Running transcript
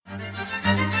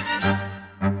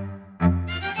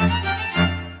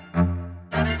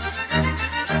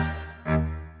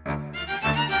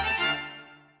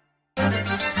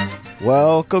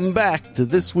Welcome back to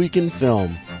This Week in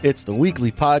Film. It's the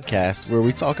weekly podcast where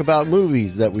we talk about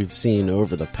movies that we've seen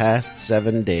over the past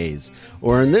 7 days.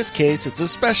 Or in this case, it's a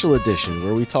special edition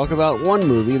where we talk about one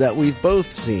movie that we've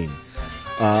both seen.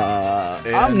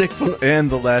 I'm Nick... And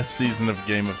the last season of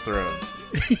Game of Thrones.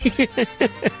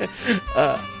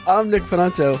 I'm Nick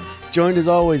Pananto, joined as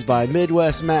always by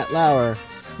Midwest Matt Lauer.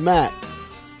 Matt,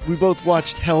 we both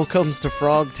watched Hell Comes to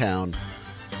Frogtown.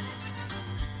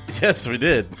 Yes, we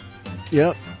did.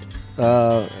 Yep.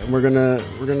 And we're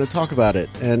gonna talk about it.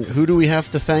 And who do we have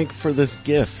to thank for this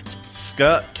gift?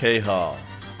 Scott Cahall,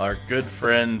 our good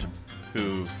friend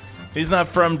who... He's not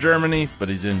from Germany, but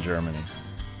he's in Germany.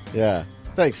 Yeah.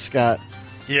 Thanks, Scott.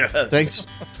 Yeah. Thanks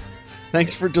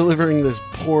for delivering this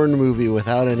porn movie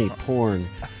without any porn.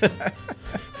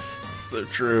 So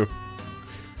true.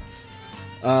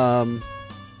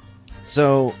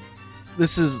 So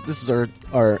this is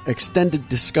our extended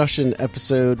discussion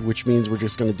episode, which means we're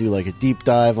just going to do like a deep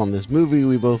dive on this movie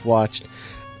we both watched.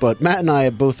 But Matt and I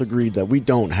have both agreed that we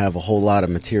don't have a whole lot of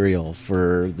material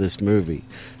for this movie.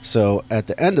 So at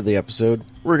the end of the episode,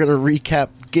 we're going to recap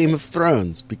Game of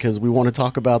Thrones because we want to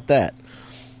talk about that.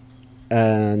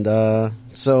 And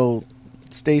so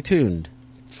stay tuned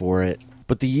for it.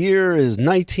 But the year is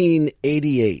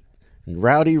 1988. And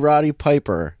Rowdy Roddy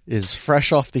Piper is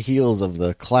fresh off the heels of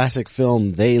the classic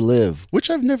film They Live, which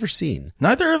I've never seen.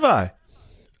 Neither have I.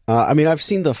 I mean, I've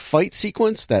seen the fight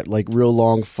sequence, that like real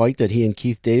long fight that he and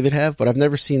Keith David have, but I've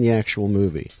never seen the actual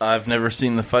movie. I've never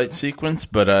seen the fight sequence,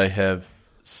 but I have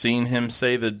seen him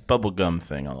say the bubblegum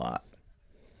thing a lot.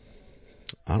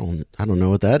 I don't know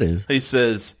what that is. He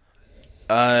says,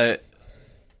 I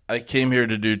came here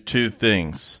to do two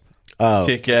things.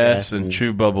 Kick ass and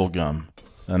chew bubblegum.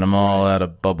 And I'm all out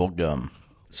of bubblegum.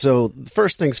 So,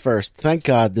 first things first, thank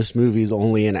God this movie is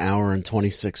only an hour and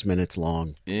 26 minutes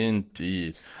long.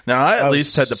 Indeed. Now, I at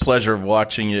least had the pleasure of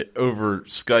watching it over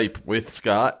Skype with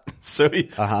Scott. So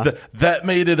that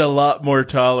made it a lot more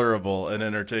tolerable and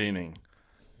entertaining.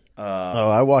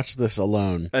 I watched this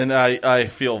alone. And I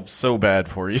feel so bad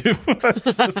for you.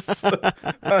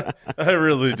 I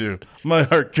really do. My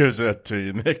heart goes out to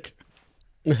you, Nick.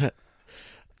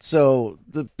 So,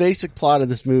 the basic plot of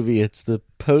this movie, it's the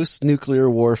post-nuclear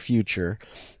war future,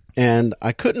 and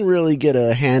I couldn't really get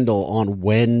a handle on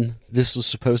when this was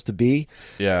supposed to be.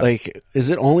 Yeah. Like,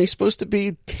 is it only supposed to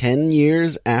be 10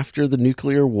 years after the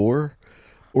nuclear war?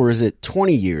 Or is it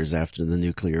 20 years after the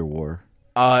nuclear war?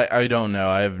 I don't know.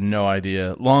 I have no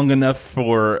idea. Long enough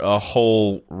for a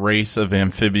whole race of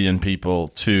amphibian people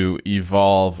to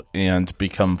evolve and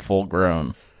become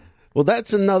full-grown. Well,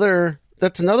 that's another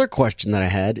question that I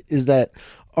had, is that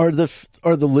are the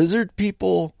lizard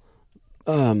people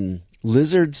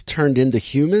lizards turned into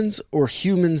humans or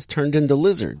humans turned into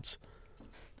lizards?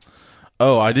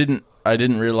 Oh, I didn't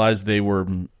realize they were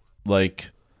like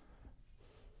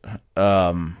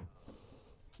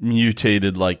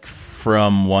mutated like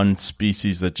from one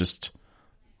species that just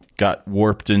got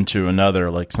warped into another,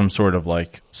 like some sort of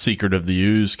like Secret of the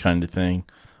Ooze kind of thing.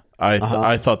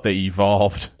 I thought they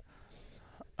evolved.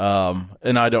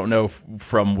 And I don't know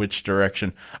from which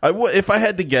direction. If I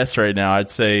had to guess right now,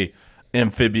 I'd say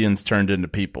amphibians turned into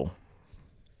people.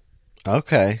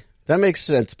 Okay. That makes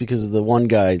sense because the one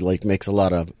guy like makes a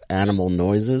lot of animal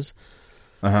noises.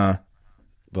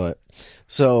 But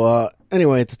so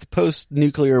anyway, it's the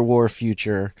post-nuclear war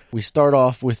future. We start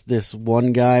off with this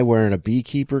one guy wearing a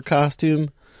beekeeper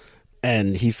costume,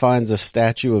 and he finds a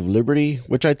Statue of Liberty,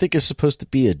 which I think is supposed to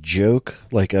be a joke,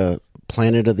 like a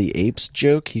Planet of the Apes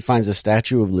joke. He finds a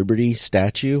Statue of Liberty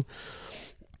statue,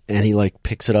 and he like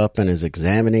picks it up and is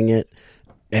examining it,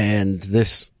 and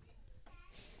this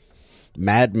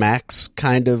Mad Max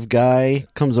kind of guy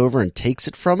comes over and takes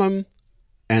it from him,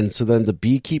 and so then the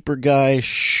beekeeper guy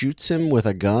shoots him with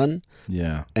a gun.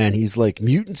 Yeah. And he's like,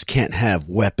 mutants can't have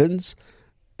weapons.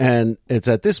 And it's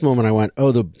at this moment I went,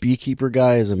 oh, the beekeeper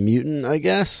guy is a mutant, I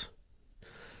guess,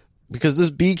 because this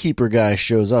beekeeper guy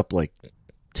shows up like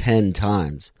 10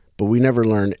 times, but we never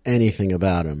learned anything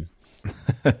about him.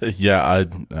 Yeah, I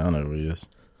don't know who he is.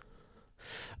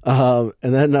 And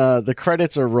then the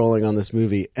credits are rolling on this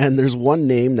movie, and there's one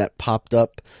name that popped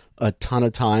up a ton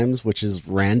of times, which is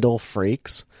Randall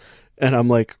Frakes. And I'm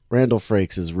like, Randall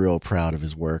Frakes is real proud of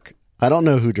his work. I don't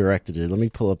know who directed it. Let me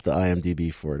pull up the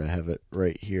IMDb for it. I have it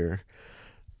right here.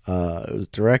 It was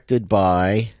directed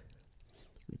by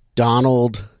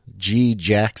Donald G.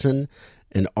 Jackson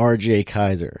and R.J.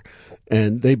 Kaiser.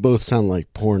 And they both sound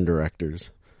like porn directors.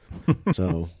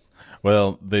 So,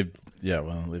 well,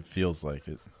 it feels like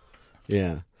it.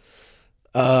 Yeah.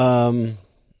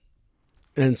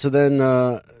 And so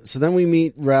then we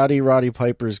meet Roddy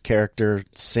Piper's character,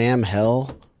 Sam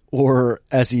Hell, or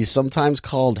as he's sometimes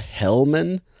called,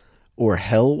 Hellman, or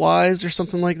Hellwise, or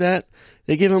something like that.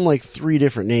 They give him like 3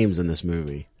 different names in this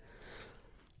movie.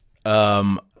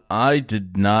 I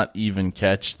did not even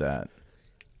catch that.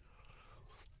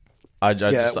 I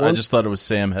just thought it was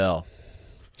Sam Hell.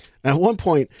 At one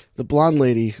point, the blonde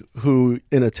lady, who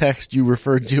in a text you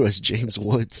referred to as James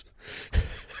Woods.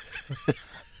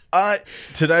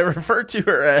 Did I refer to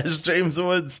her as James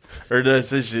Woods, or did I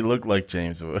say she looked like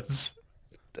James Woods?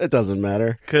 It doesn't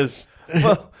matter. Because,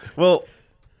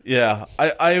 yeah.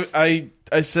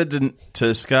 I said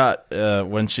to Scott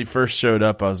when she first showed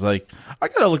up, I was like, I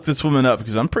gotta look this woman up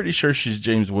because I'm pretty sure she's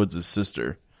James Woods'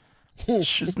 sister.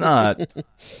 She's not.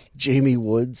 Jamie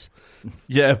Woods.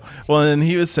 Yeah. Well, and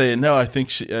he was saying, no, I think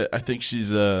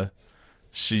she's Roy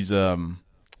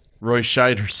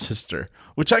Scheider's sister,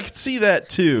 which I could see that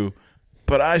too.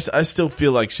 But I still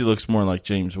feel like she looks more like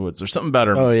James Woods. There's something about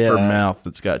her mouth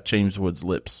that's got James Woods'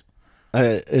 lips.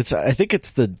 I think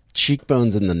it's the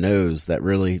cheekbones and the nose that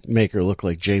really make her look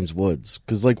like James Woods.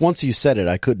 Because like once you said it,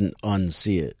 I couldn't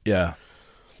unsee it. Yeah,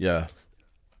 yeah.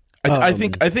 I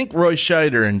think Roy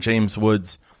Scheider and James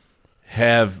Woods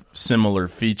have similar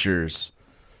features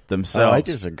themselves. I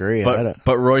disagree.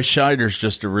 But Roy Scheider's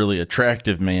just a really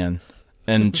attractive man,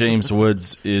 and James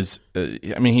Woods is.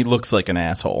 He looks like an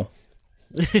asshole.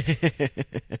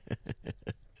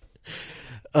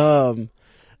 And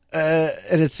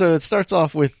it starts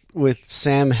off with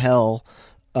Sam Hell.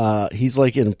 He's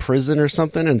like in prison or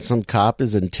something, and some cop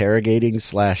is interrogating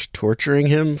 / torturing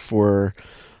him for,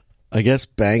 I guess,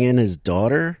 banging his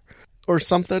daughter or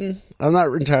something. I'm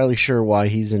not entirely sure why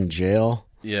he's in jail.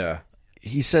 Yeah.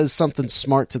 He says something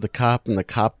smart to the cop, and the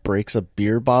cop breaks a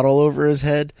beer bottle over his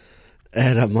head.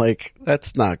 And I'm like,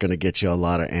 that's not going to get you a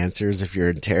lot of answers if you're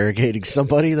interrogating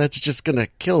somebody. That's just going to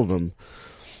kill them.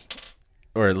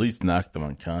 Or at least knock them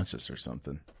unconscious or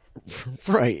something.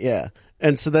 Right, yeah.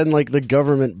 And so then, like, the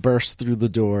government bursts through the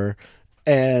door,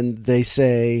 and they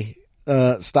say,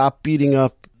 stop beating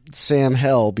up Sam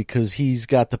Hell because he's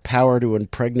got the power to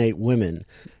impregnate women.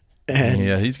 And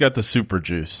yeah, he's got the super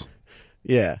juice.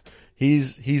 Yeah.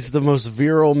 He's the most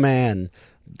virile man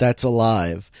that's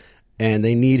alive, and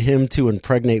they need him to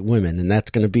impregnate women, and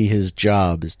that's going to be his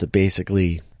job, is to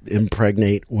basically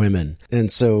impregnate women.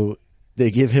 And so they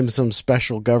give him some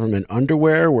special government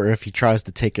underwear where if he tries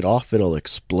to take it off, it'll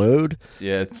explode.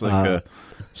 Yeah, it's like a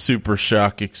super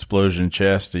shock explosion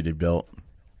chastity belt.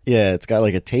 Yeah, it's got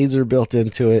like a taser built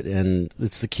into it, and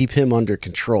it's to keep him under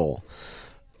control.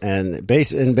 And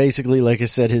basically, like I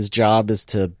said, his job is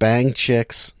to bang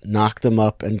chicks, knock them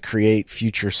up, and create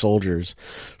future soldiers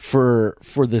for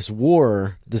this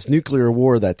war, this nuclear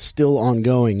war that's still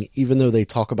ongoing, even though they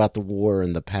talk about the war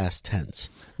in the past tense.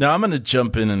 Now, I'm going to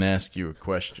jump in and ask you a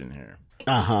question here.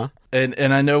 Uh-huh.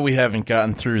 And I know we haven't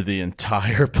gotten through the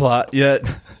entire plot yet,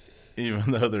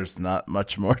 even though there's not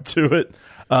much more to it.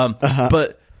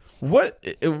 But what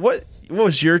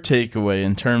was your takeaway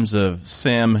in terms of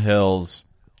Sam Hill's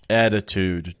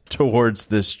attitude towards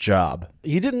this job?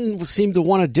 He didn't seem to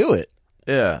want to do it.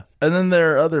 Yeah. And then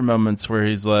there are other moments where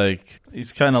he's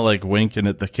kind of like winking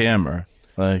at the camera.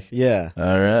 Like, yeah.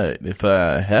 All right, if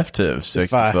I have to have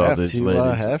sex with all these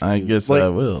ladies, I guess I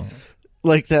will.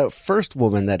 Like that first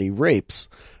woman that he rapes,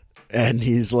 and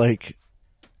he's like,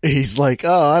 oh,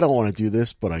 I don't want to do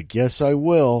this, but I guess I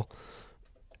will.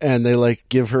 And they like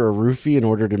give her a roofie in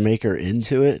order to make her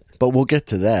into it, but we'll get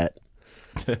to that.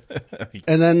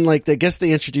 And then, like, I guess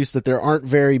they introduced that there aren't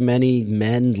very many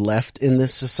men left in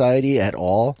this society at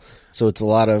all, so it's a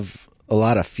lot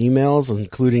of females,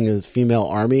 including his female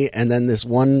army, and then this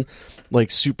one,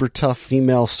 like, super tough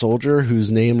female soldier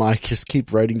whose name I just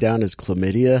keep writing down as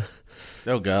Chlamydia.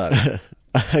 Oh God,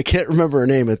 I can't remember her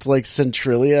name. It's like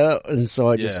Centrilia, and so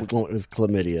I just went with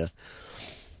Chlamydia.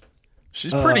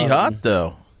 She's pretty hot,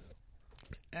 though.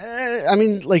 I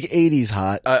mean, like 80s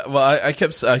hot. I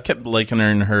kept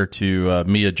likening her to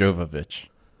Mia Jovovich.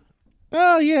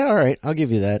 Oh yeah, all right, I'll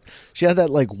give you that. She had that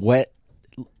like wet,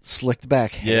 slicked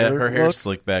back hair. Yeah, her hair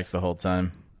slicked back the whole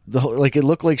time. It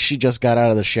looked like she just got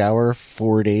out of the shower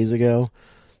 4 days ago,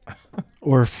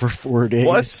 or for 4 days.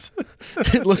 What?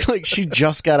 It looked like she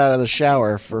just got out of the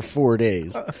shower for 4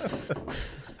 days.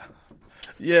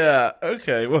 Yeah.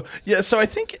 Okay. Well, yeah. So I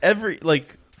think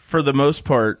for the most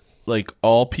part, like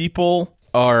all people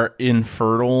are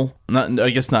infertile.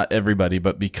 I guess not everybody,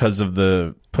 but because of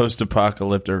the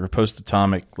post-apocalyptic or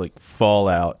post-atomic like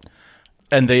fallout,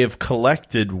 and they have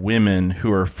collected women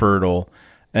who are fertile,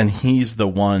 and he's the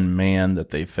one man that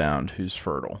they found who's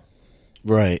fertile.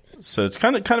 Right. So it's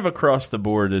kind of across the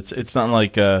board. It's not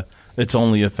like it's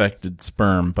only affected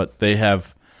sperm, but they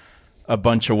have a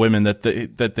bunch of women that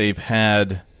they've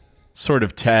had sort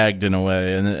of tagged in a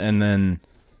way, and then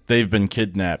they've been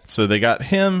kidnapped. So they got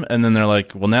him, and then they're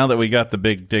like, well, now that we got the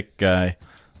big dick guy,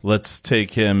 let's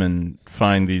take him and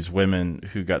find these women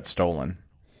who got stolen.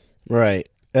 Right.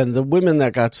 And the women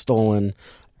that got stolen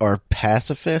are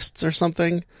pacifists or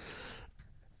something,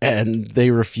 and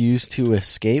they refuse to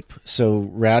escape. So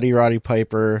Rowdy Roddy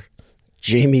Piper,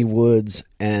 Jamie Woods,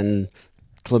 and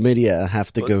Chlamydia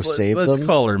have to go save them. Let's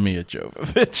call her Mia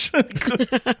Jovovich.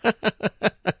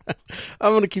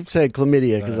 I'm going to keep saying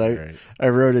Chlamydia because I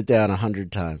wrote it down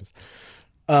 100 times.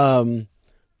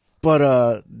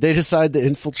 But they decide to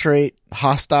infiltrate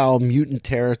hostile mutant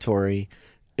territory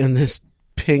in this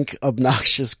pink,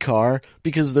 obnoxious car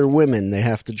because they're women. They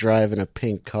have to drive in a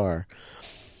pink car.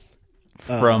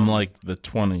 From, like, the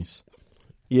 20s.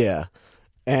 Yeah.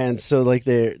 And so, like,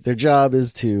 their job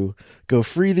is to go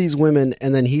free these women,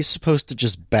 and then he's supposed to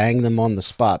just bang them on the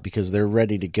spot because they're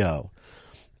ready to go.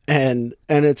 And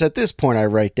it's at this point I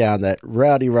write down that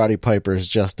Rowdy Roddy Piper is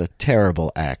just a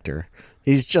terrible actor.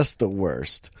 He's just the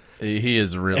worst. He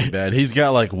is really bad. He's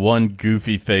got, like, one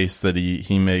goofy face that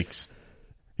he makes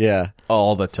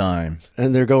all the time.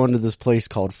 And they're going to this place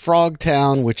called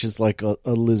Frogtown, which is like a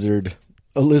lizard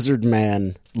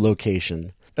man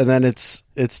location. And then it's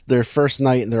their first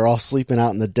night, and they're all sleeping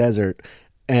out in the desert.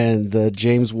 And the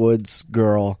James Woods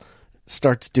girl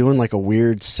starts doing like a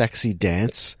weird, sexy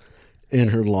dance in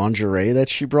her lingerie that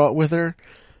she brought with her.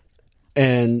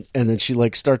 And then she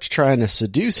like starts trying to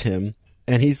seduce him.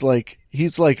 And he's like,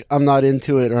 I'm not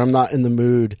into it, or I'm not in the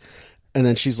mood. And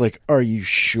then she's like, are you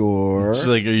sure? She's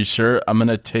like, are you sure? I'm going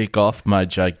to take off my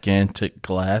gigantic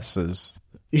glasses.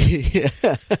 Yeah.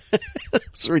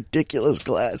 Those ridiculous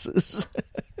glasses.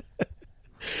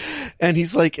 And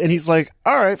he's like,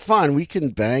 all right, fine, we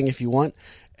can bang if you want.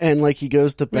 And like he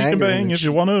goes to bang. We can bang if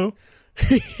you want to.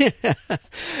 Yeah.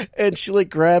 And she like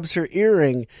grabs her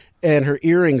earring, and her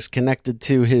earring's connected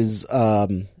to his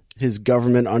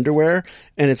government underwear,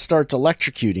 and it starts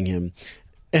electrocuting him.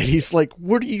 And he's like,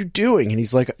 what are you doing? And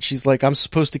she's like, I'm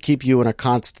supposed to keep you in a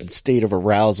constant state of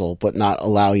arousal, but not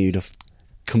allow you to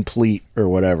complete or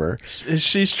whatever.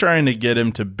 She's trying to get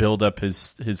him to build up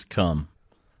his cum.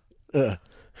 Yeah.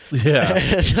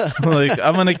 Like,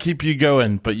 I'm going to keep you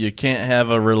going, but you can't have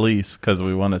a release because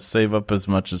we want to save up as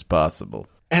much as possible.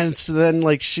 And so then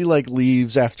like she like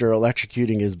leaves after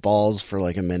electrocuting his balls for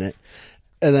like a minute.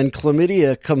 And then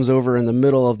Chlamydia comes over in the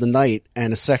middle of the night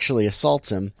and sexually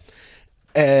assaults him.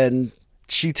 And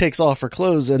she takes off her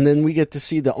clothes, and then we get to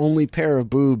see the only pair of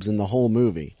boobs in the whole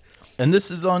movie. And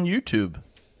this is on YouTube.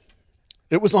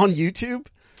 It was on YouTube?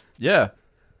 Yeah.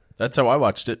 That's how I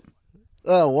watched it.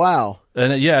 Oh, wow.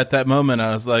 And yeah, at that moment,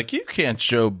 I was like, you can't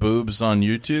show boobs on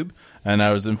YouTube. And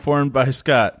I was informed by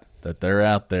Scott that they're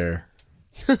out there.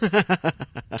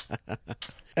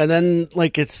 And then,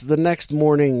 like, it's the next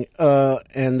morning,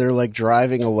 and they're, like,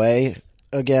 driving away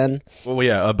again. Well,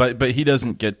 yeah, but he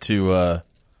doesn't get to,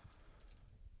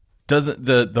 doesn't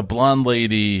the blonde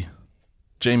lady,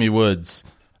 Jamie Woods,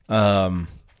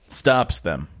 stops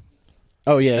them.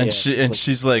 Oh, yeah, and yeah.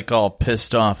 She's like all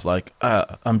pissed off, like,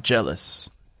 I'm jealous.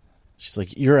 She's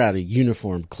like, you're out of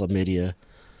uniform, Chlamydia.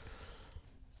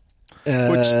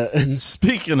 And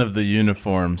speaking of the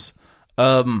uniforms,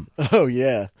 oh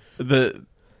yeah, the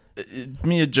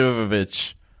Mia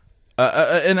Jovovich,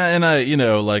 and I, you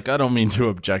know, like, I don't mean to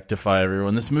objectify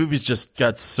everyone. This movie's just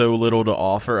got so little to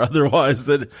offer otherwise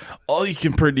that all you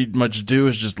can pretty much do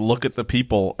is just look at the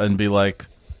people and be like,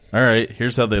 all right,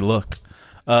 here's how they look.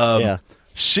 Yeah.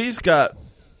 She's got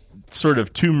sort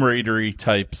of Tomb Raider-y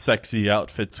type sexy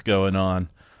outfits going on.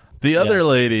 The other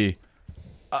lady,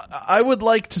 I would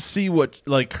like to see what,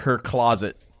 like, her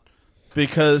closet,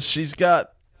 because she's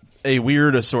got a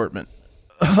weird assortment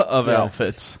of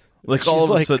outfits. Like,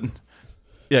 all of a sudden.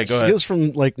 Yeah, go ahead. She goes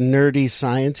from, like, nerdy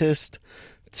scientist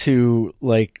to,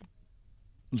 like,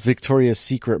 Victoria's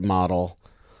Secret model.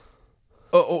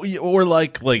 Or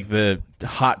like the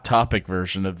Hot Topic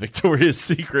version of Victoria's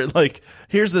Secret. Like,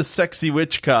 here's a sexy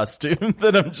witch costume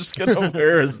that I'm just going to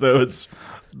wear as though it's,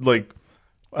 like,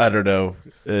 I don't know,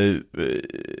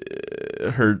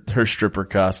 her stripper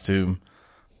costume.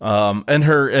 And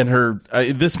her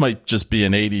this might just be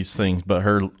an 80s thing, but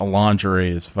her lingerie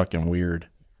is fucking weird.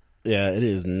 Yeah, it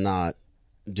is not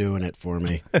doing it for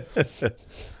me.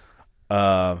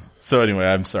 So anyway,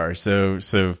 I'm sorry. So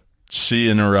she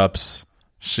interrupts.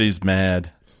 She's mad.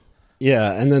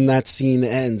 Yeah, and then that scene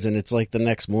ends, and it's like the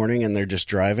next morning, and they're just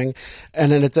driving.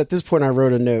 And then it's at this point I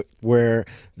wrote a note where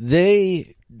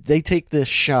they they take this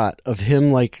shot of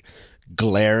him like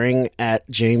glaring at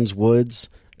James Woods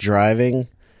driving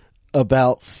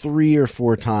about 3 or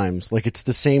 4 times. Like, it's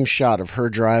the same shot of her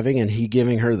driving and he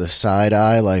giving her the side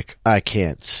eye, like, I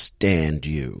can't stand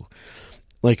you.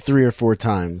 Like 3 or 4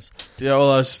 times. Yeah,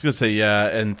 well, I was just going to say, yeah,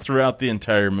 and throughout the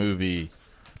entire movie,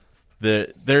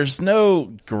 there's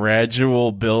no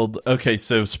gradual build. Okay,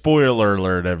 so spoiler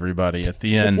alert, everybody. At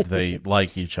the end, they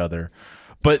like each other.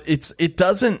 But it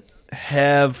doesn't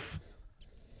have,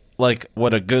 like,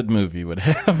 what a good movie would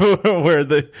have, where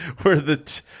the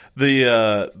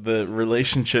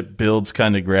relationship builds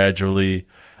kind of gradually,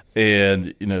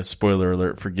 and, you know, spoiler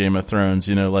alert for Game of Thrones,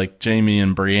 you know, like Jaime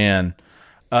and Brienne,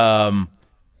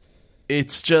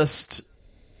 it's just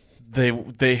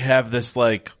they have this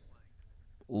like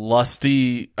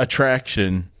lusty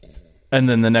attraction, and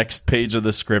then the next page of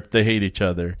the script they hate each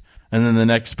other, and then the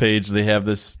next page they have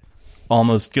this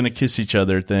almost gonna kiss each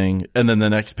other thing, and then the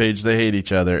next page they hate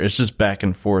each other. It's just back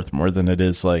and forth more than it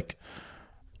is like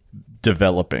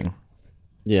developing.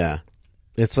 Yeah,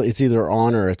 it's either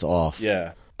on or it's off.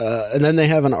 Yeah. And then they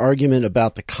have an argument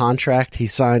about the contract he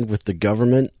signed with the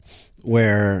government,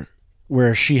 where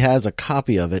she has a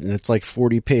copy of it, and it's like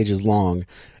 40 pages long.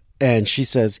 And she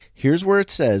says, here's where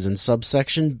it says in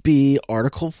subsection B,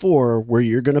 Article 4, where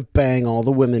you're going to bang all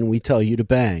the women we tell you to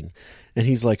bang. And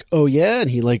he's like, oh, yeah? And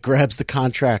he like grabs the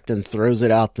contract and throws it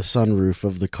out the sunroof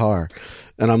of the car.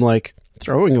 And I'm like,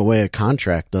 throwing away a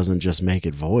contract doesn't just make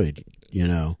it void, you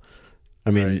know?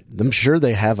 I mean, right. I'm sure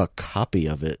they have a copy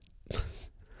of it.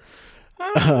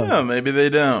 I don't know. Maybe they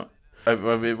don't.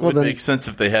 It would make sense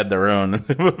if they had their own,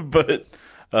 but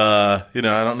you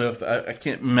know, I don't know if I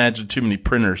can't imagine too many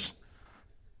printers.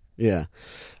 Yeah,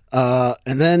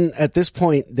 and then at this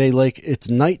point, they like it's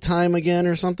nighttime again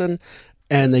or something,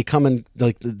 and they come and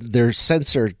like their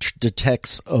sensor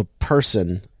detects a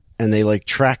person, and they like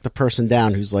track the person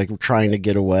down who's like trying to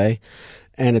get away,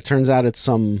 and it turns out it's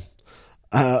some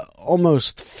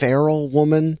almost feral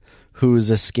woman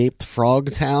who's escaped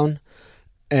Frogtown,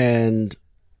 and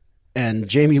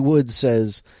Jaime Woods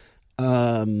says,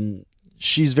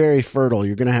 she's very fertile.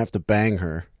 You're going to have to bang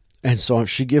her. And so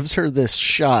she gives her this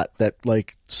shot that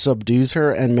like subdues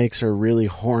her and makes her really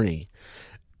horny.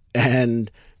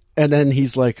 And then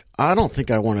he's like, I don't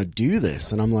think I want to do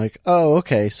this. And I'm like, oh,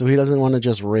 okay. So he doesn't want to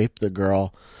just rape the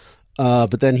girl.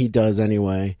 But then he does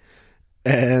anyway.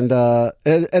 And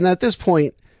at this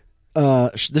point,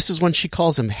 this is when she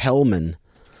calls him Hellman.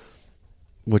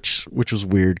 Which was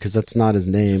weird because that's not his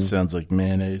name. Sounds like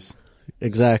mayonnaise.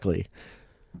 Exactly.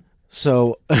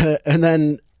 So and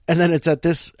then it's at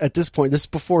this point, this is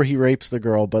before he rapes the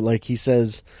girl, but like she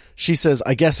says,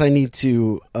 I guess I need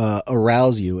to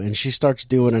arouse you, and she starts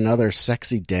doing another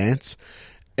sexy dance,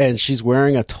 and she's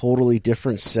wearing a totally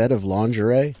different set of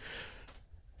lingerie.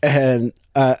 And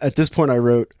at this point, I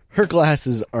wrote, her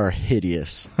glasses are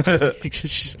hideous.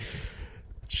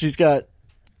 she's got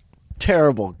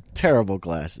terrible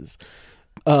glasses.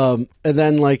 And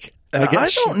then like I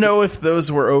don't know if those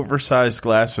were oversized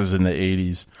glasses in the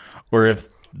 80s or if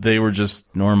they were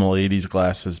just normal 80s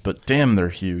glasses, but damn, they're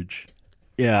huge.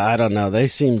 Yeah, I don't know. They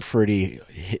seem pretty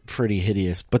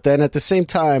hideous. But then at the same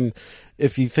time,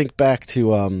 if you think back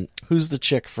to who's the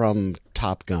chick from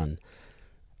Top Gun?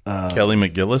 Kelly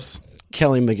McGillis.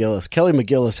 Kelly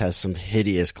McGillis has some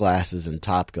hideous glasses in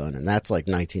Top Gun, and that's like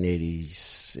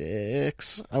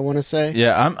 1986, I want to say.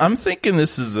 Yeah, I'm thinking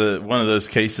this is one of those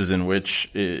cases in which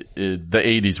the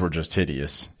 80s were just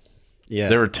hideous. Yeah,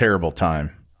 they were a terrible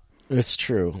time. It's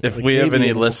true. If like we have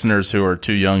any listeners who are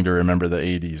too young to remember the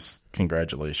 80s,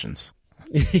 congratulations.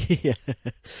 Yeah.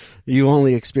 You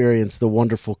only experienced the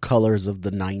wonderful colors of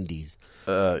the 90s.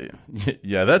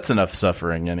 Yeah, that's enough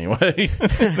suffering anyway.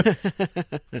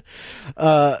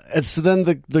 And so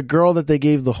then the girl that they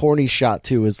gave the horny shot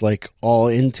to is like all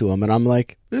into him, and I'm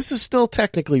like, this is still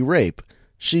technically rape.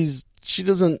 She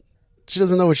doesn't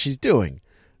know what she's doing.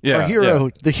 Yeah,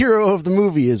 the hero of the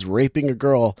movie is raping a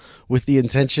girl with the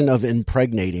intention of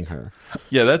impregnating her.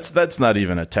 Yeah, that's not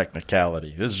even a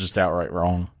technicality. This is just outright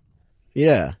wrong.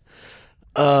 Yeah.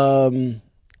 And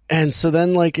so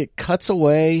then like it cuts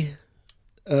away.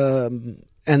 And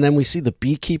then we see the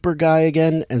beekeeper guy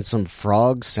again and some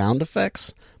frog sound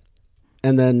effects.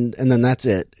 And then that's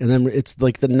it. And then it's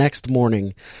like the next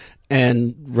morning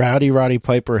and Roddy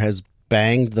Piper has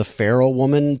banged the feral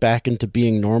woman back into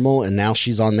being normal, and now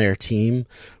she's on their team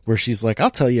where she's like, I'll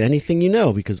tell you anything you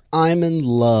know because I'm in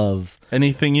love.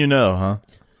 Anything you know, huh?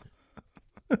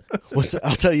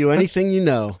 I'll tell you anything you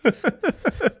know.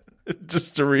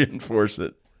 Just to reinforce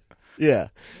it. Yeah.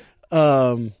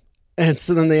 And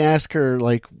so then they ask her,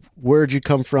 like, where'd you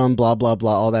come from, blah, blah,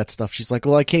 blah, all that stuff. She's like,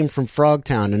 well, I came from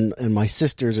Frogtown, and my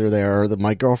sisters are there, or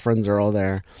my girlfriends are all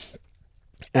there.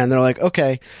 And they're like,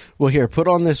 okay, well, here, put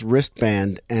on this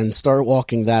wristband and start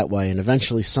walking that way, and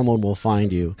eventually someone will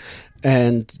find you.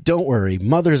 And don't worry,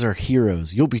 mothers are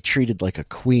heroes. You'll be treated like a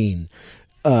queen,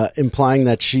 implying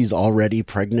that she's already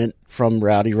pregnant from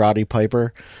Rowdy Roddy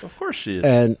Piper. Of course she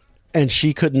is. And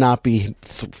she could not be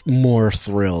more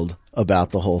thrilled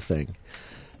about the whole thing.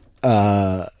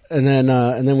 And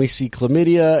then we see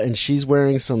Chlamydia, and she's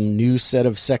wearing some new set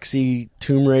of sexy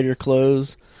Tomb Raider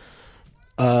clothes.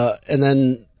 And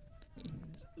then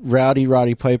Rowdy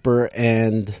Roddy Piper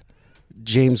and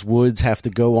James Woods have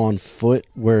to go on foot,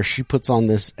 where she puts on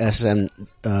this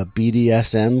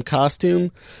BDSM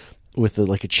costume with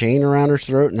like a chain around her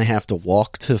throat, and they have to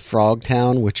walk to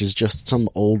Frogtown, which is just some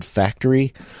old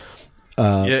factory.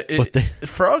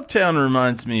 Frogtown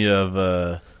reminds me of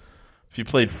if you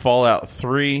played Fallout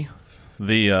 3,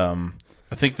 I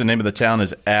think the name of the town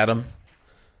is Adam.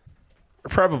 Or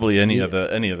probably any of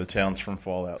the towns from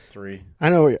Fallout 3. I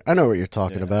know what you're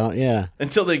talking about. Yeah.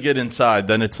 Until they get inside,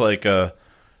 then it's like a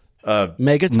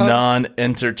Megaton?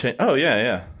 non-entertain. Oh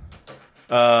yeah.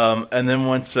 And then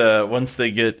once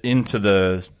they get into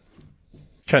the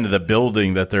kind of the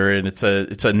building that they're in, it's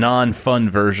a non-fun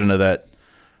version of that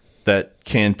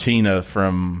cantina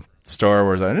from Star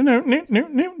Wars.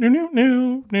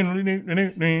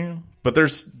 But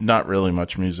there's not really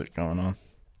much music going on.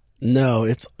 No,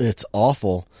 it's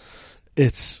awful.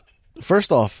 It's,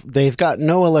 first off, they've got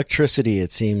no electricity,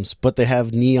 it seems, but they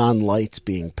have neon lights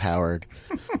being powered.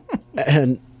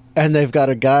 and they've got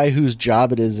a guy whose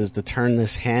job it is to turn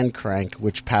this hand crank,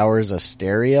 which powers a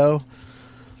stereo.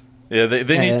 Yeah,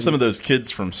 they need some of those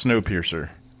kids from Snowpiercer.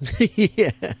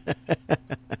 Yeah.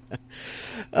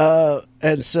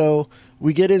 And so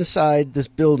we get inside this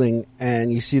building,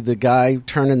 and you see the guy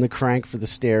turning the crank for the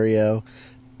stereo,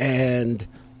 and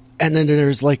then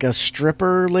there's like a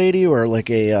stripper lady, or like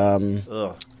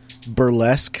a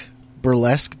burlesque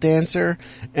dancer,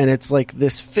 and it's like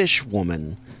this fish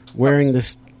woman wearing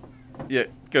this. Yeah,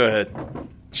 go ahead.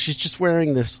 She's just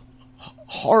wearing this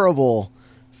horrible.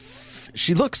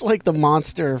 She looks like the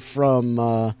monster from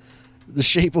The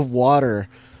Shape of Water,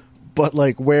 but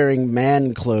like wearing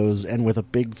man clothes and with a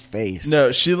big face.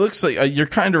 No, she looks like you're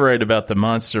kind of right about the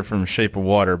monster from Shape of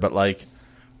Water, but like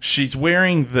she's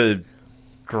wearing the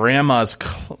grandma's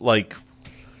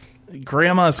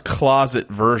closet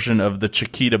version of the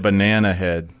Chiquita Banana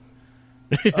Head.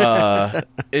 On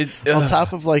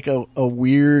top of like a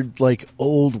weird like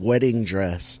old wedding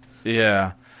dress.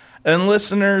 Yeah. And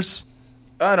listeners,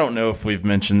 I don't know if we've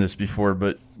mentioned this before,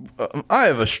 but I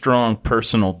have a strong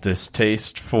personal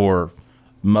distaste for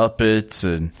Muppets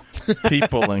and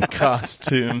people in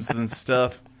costumes and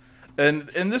stuff. And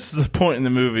this is a point in the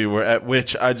movie at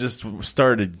which I just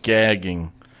started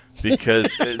gagging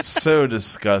because it's so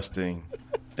disgusting.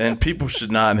 And people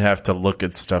should not have to look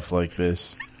at stuff like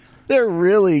this. They're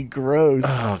really gross.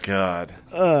 Oh God.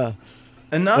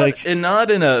 And not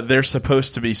in a they're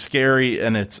supposed to be scary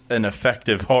and it's an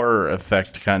effective horror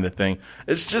effect kind of thing.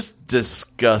 It's just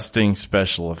disgusting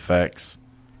special effects.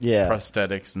 Yeah.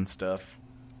 Prosthetics and stuff.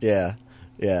 Yeah.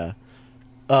 Yeah.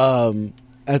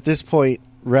 At this point,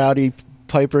 Rowdy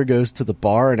Piper goes to the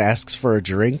bar and asks for a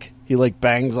drink. He like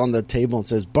bangs on the table and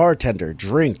says, "Bartender,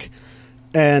 drink."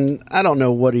 And I don't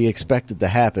know what he expected to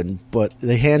happen, but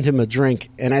they hand him a drink,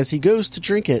 and as he goes to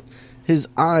drink it, his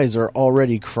eyes are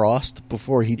already crossed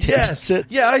before he tastes it.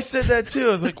 Yeah, I said that too.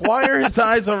 I was like, why are his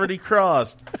eyes already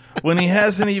crossed when he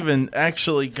hasn't even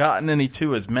actually gotten any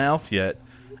to his mouth yet?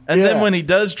 And then when he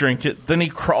does drink it, then he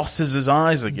crosses his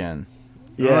eyes again.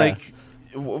 Yeah. Like,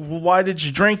 why did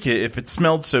you drink it if it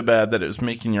smelled so bad that it was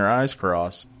making your eyes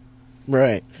cross?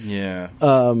 Right. Yeah.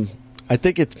 I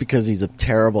think it's because he's a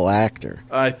terrible actor.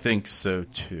 I think so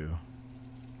too.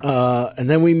 And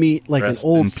then we meet like an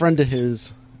old friend of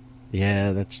his.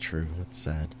 Yeah, that's true. That's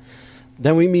sad.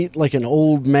 Then we meet like an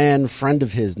old man friend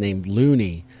of his named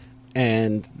Looney,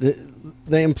 and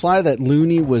they imply that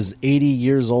Looney was 80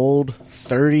 years old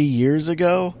 30 years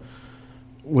ago,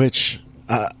 which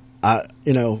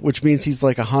which means he's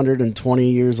like 120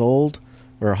 years old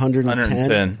or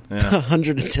 110.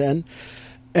 110.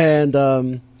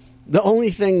 And the only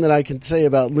thing that I can say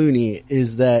about Looney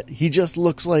is that he just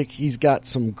looks like he's got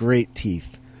some great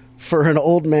teeth. For an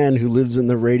old man who lives in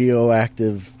the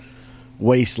radioactive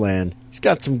wasteland, he's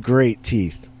got some great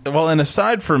teeth. Well, and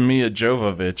aside from Mia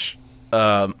Jovovich,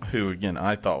 who, again,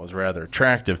 I thought was rather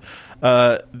attractive,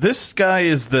 this guy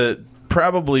is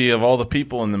probably of all the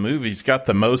people in the movie, he's got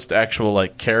the most actual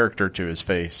like character to his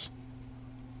face.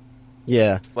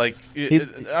 Yeah. Like,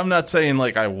 I'm not saying,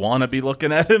 like, I want to be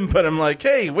looking at him, but I'm like,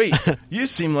 hey, wait, you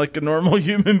seem like a normal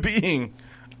human being.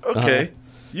 Okay.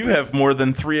 You have more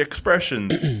than 3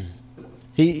 expressions.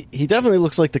 He definitely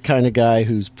looks like the kind of guy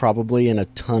who's probably in a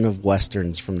ton of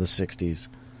Westerns from the 60s.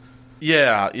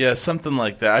 Yeah, something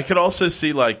like that. I could also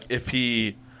see, like, if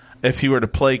he were to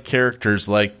play characters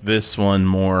like this one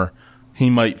more, he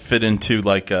might fit into,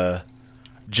 like, a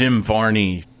Jim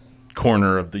Varney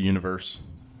corner of the universe.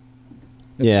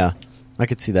 Yeah, I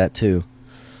could see that, too.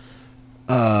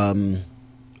 And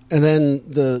then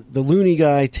the loony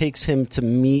guy takes him to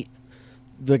meet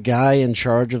the guy in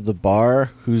charge of the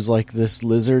bar, who's like this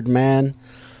lizard man,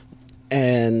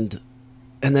 and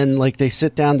then like they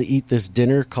sit down to eat this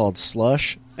dinner called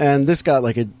slush, and this got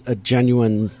like a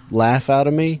genuine laugh out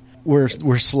of me, where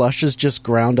slush is just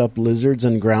ground up lizards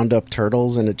and ground up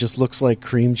turtles, and it just looks like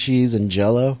cream cheese and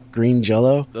green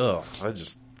jello. Ugh, I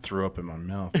just threw up in my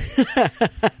mouth.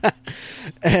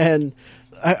 And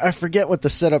I forget what the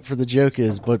setup for the joke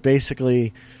is, but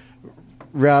basically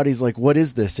Rowdy's like, what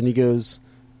is this? And he goes,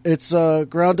 it's a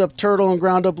ground up turtle and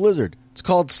ground up lizard. It's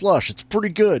called slush. It's pretty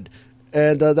good.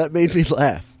 And that made me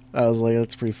laugh. I was like,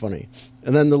 that's pretty funny.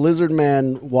 And then the lizard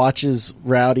man watches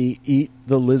Rowdy eat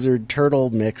the lizard turtle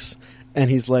mix,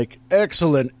 and he's like,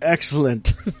 excellent.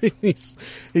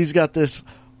 He's got this,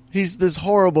 he's this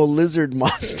horrible lizard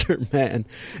monster man,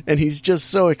 and he's just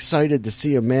so excited to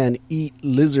see a man eat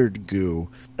lizard goo.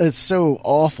 It's so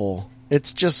awful.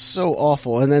 It's just so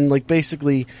awful. And then, like,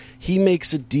 basically, he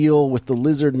makes a deal with the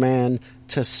lizard man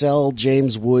to sell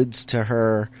James Woods to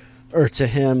her, or to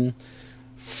him,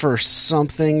 for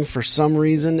something, for some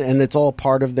reason. And it's all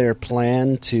part of their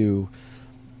plan to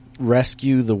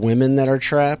rescue the women that are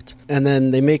trapped. And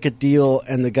then they make a deal,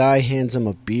 and the guy hands him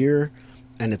a beer,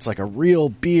 and it's like a real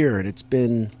beer. And it's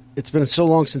been so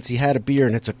long since he had a beer,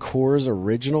 and it's a Coors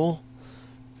Original.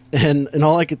 And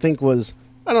all I could think was,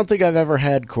 I don't think I've ever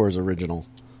had Coors Original.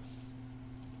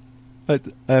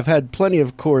 I've had plenty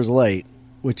of Coors Light,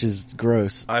 which is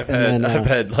gross. I've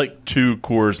had like 2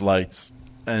 Coors Lights,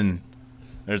 and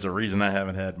there's a reason I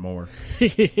haven't had more.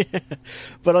 Yeah.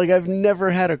 But like, I've never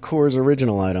had a Coors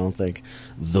Original, I don't think.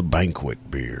 The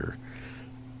Banquet beer.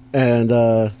 And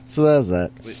so that was that.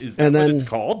 Is that what it's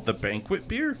called? The Banquet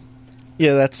beer?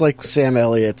 Yeah, that's like Sam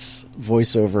Elliott's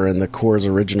voiceover in the Coors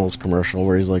Originals commercial,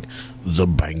 where he's like, the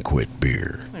Banquet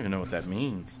beer. I don't even know what that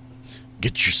means.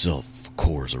 Get yourself a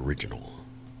Coors Original.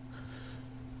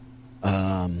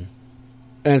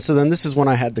 And so then this is when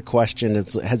I had the question,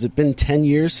 has it been 10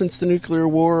 years since the nuclear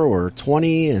war, or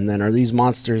 20? And then are these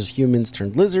monsters humans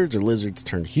turned lizards, or lizards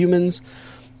turned humans?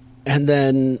 And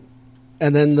then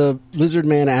the lizard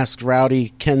man asks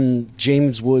Rowdy, can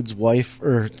James Woods' wife,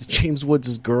 or James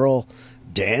Woods' girl,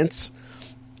 dance?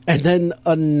 And then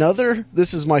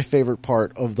this is my favorite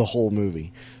part of the whole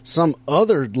movie, some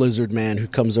other lizard man who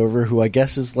comes over, who I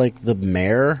guess is like the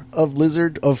mayor of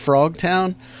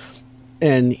Frogtown,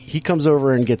 and he comes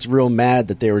over and gets real mad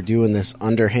that they were doing this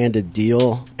underhanded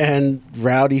deal, and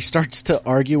Rowdy starts to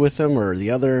argue with him, or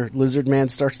the other lizard man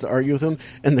starts to argue with him,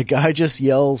 and the guy just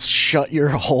yells, shut your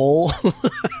hole.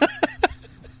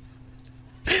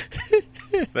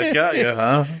 That got you,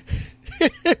 huh?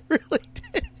 It really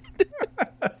did.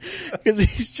 Because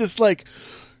he's just like,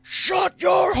 shut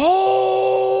your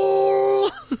hole!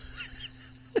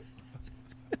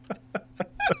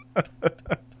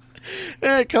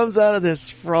 And it comes out of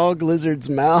this frog lizard's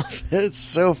mouth. It's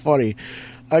so funny.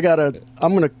 I'm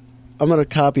gonna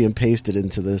copy and paste it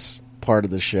into this part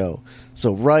of the show.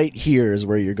 So right here is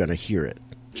where you're gonna hear it.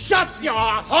 Shut your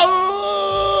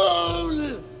hole!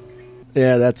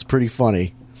 Yeah, that's pretty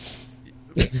funny.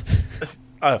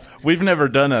 We've never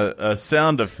done a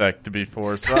sound effect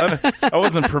before, so I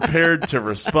wasn't prepared to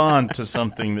respond to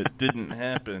something that didn't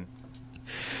happen.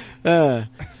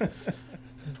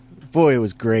 Boy, it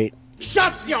was great.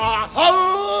 Shut your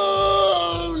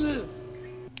hole! And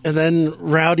then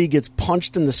Rowdy gets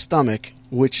punched in the stomach,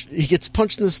 which he gets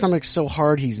punched in the stomach so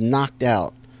hard he's knocked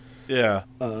out. Yeah.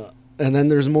 And then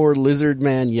there's more lizard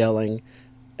man yelling.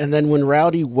 And then when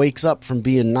Rowdy wakes up from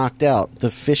being knocked out,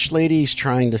 the fish lady's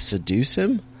trying to seduce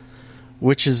him,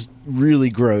 which is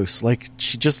really gross. Like,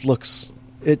 she just looks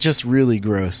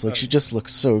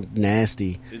so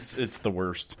nasty. It's the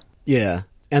worst. Yeah.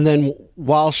 And then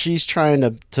while she's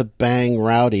trying to bang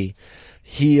Rowdy,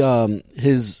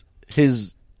 his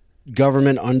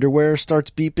government underwear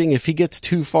starts beeping. If he gets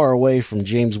too far away from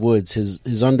James Woods,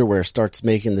 his underwear starts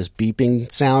making this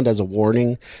beeping sound as a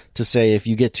warning to say, if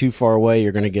you get too far away,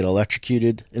 you're going to get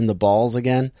electrocuted in the balls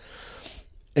again.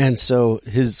 And so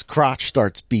his crotch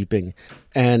starts beeping,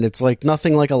 and it's like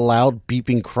nothing like a loud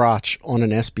beeping crotch on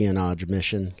an espionage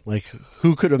mission. Like,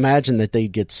 who could imagine that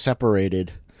they'd get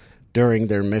separated during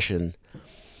their mission?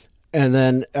 And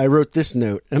then I wrote this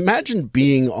note. Imagine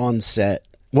being on set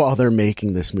while they're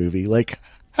making this movie. Like,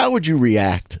 how would you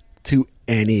react to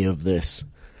any of this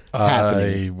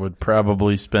happening? I would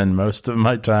probably spend most of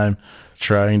my time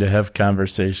trying to have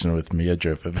conversation with Mia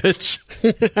Jovovich.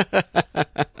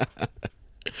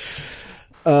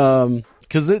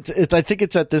 Because it's I think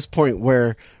it's at this point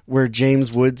where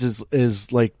James Woods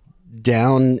is like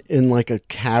down in like a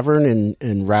cavern,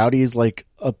 and Rowdy's like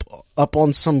up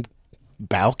on some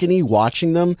balcony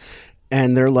watching them,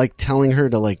 and they're like telling her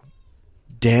to like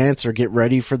dance or get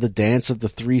ready for the dance of the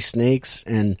three snakes,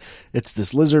 and it's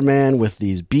this lizard man with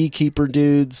these beekeeper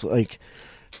dudes like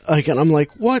and I'm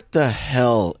like, what the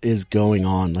hell is going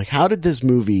on? Like, how did this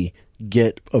movie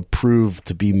get approved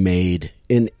to be made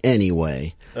in any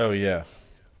way? Oh yeah.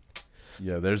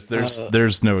 Yeah,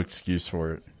 there's no excuse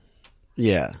for it.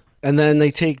 Yeah. And then they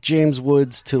take James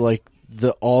Woods to like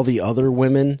all the other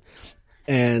women,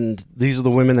 and these are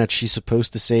the women that she's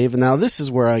supposed to save. And now this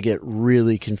is where I get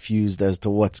really confused as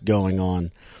to what's going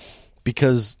on,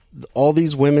 because all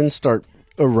these women start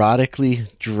erotically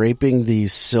draping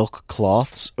these silk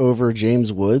cloths over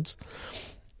James Woods,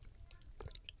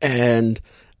 and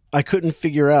I couldn't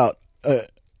figure out,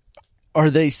 are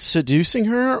they seducing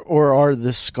her, or are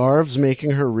the scarves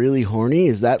making her really horny?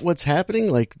 Is that what's happening?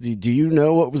 Like, do you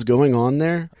know what was going on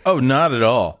there? Oh, not at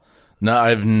all. No, I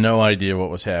have no idea what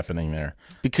was happening there.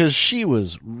 Because she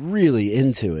was really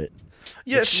into it.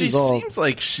 Yeah, she seems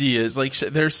like she is. Like,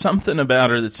 there's something about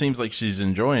her that seems like she's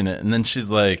enjoying it. And then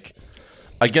she's like,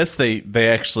 I guess they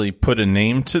actually put a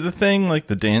name to the thing, like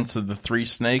the Dance of the Three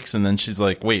Snakes. And then she's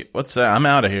like, wait, what's that? I'm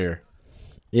out of here.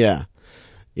 Yeah.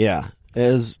 Yeah.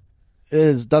 It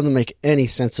doesn't make any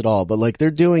sense at all. But, like, they're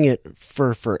doing it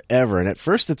for forever. And at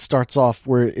first it starts off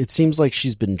where it seems like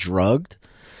she's been drugged.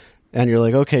 And you're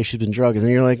like, okay, she's been drugged. And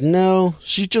then you're like, no,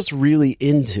 she's just really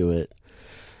into it.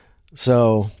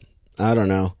 So, I don't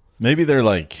know. Maybe they're,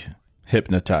 like,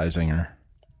 hypnotizing her.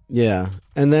 Yeah.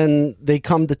 And then they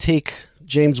come to take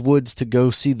James Woods to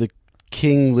go see the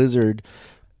King Lizard.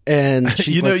 And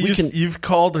she's you've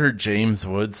called her James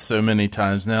Woods so many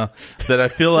times now that I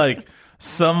feel like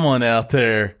someone out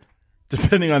there,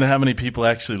 depending on how many people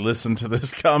actually listen to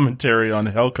this commentary on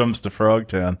Hell Comes to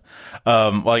Frogtown,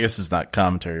 well, I guess it's not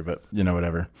commentary, but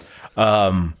whatever.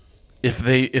 If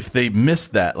they miss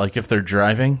that, like if they're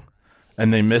driving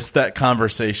and they miss that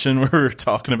conversation where we're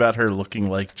talking about her looking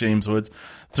like James Woods,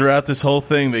 throughout this whole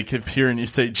thing, they keep hearing you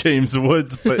say James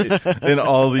Woods, but in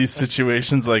all these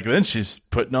situations, like then she's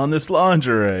putting on this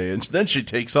lingerie and then she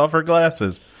takes off her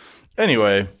glasses.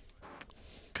 Anyway,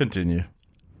 continue.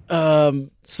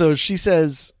 So she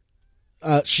says,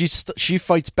 she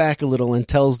fights back a little and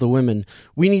tells the women,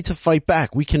 we need to fight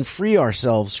back. We can free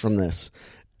ourselves from this.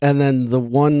 And then the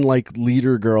one like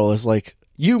leader girl is like,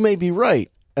 you may be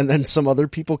right. And then some other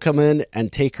people come in and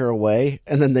take her away,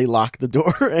 and then they lock the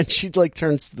door, and she like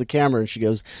turns to the camera and she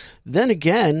goes, then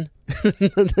again,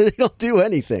 they don't do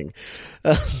anything.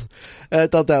 I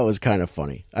thought that was kind of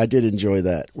funny. I did enjoy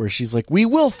that, where she's like, we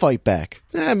will fight back.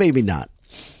 Maybe not.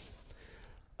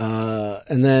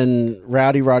 And then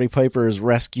Roddy Piper is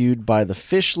rescued by the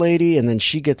fish lady, and then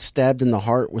she gets stabbed in the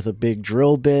heart with a big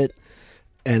drill bit,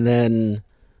 and then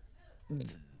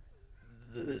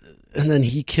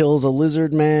he kills a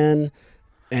lizard man.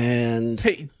 And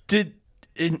hey, did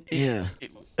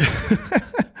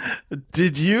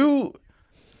you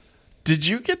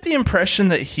get the impression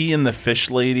that he and the fish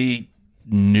lady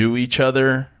knew each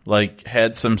other, like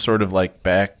had some sort of like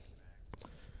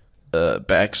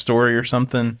backstory or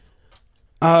something?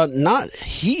 Not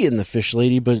he and the fish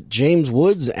lady, but James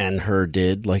Woods and her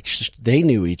did. Like they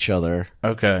knew each other.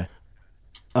 Okay.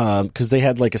 Because they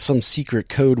had like some secret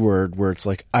code word where it's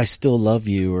like, I still love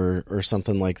you, or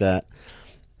something like that.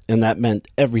 And that meant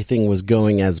everything was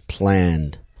going as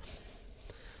planned.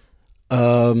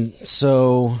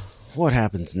 So what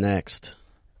happens next?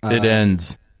 It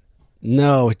ends.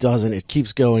 No, it doesn't. It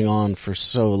keeps going on for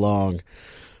so long.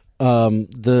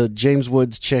 The James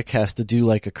Woods chick has to do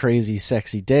like a crazy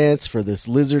sexy dance for this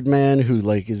lizard man who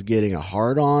like is getting a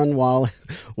hard on while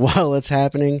it's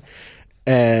happening.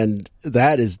 And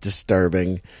that is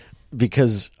disturbing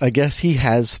because I guess he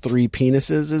has 3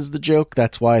 penises is the joke.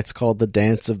 That's why it's called the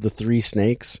Dance of the Three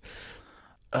Snakes.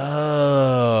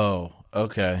 Oh,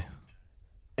 okay.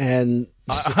 And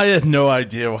I had no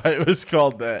idea why it was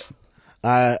called that.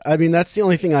 I mean, that's the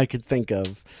only thing I could think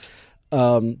of.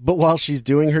 But while she's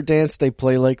doing her dance, they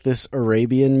play like this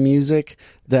Arabian music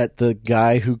that the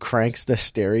guy who cranks the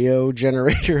stereo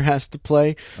generator has to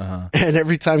play. And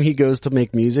every time he goes to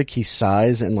make music, he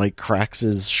sighs and like cracks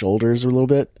his shoulders a little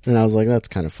bit. And I was like, that's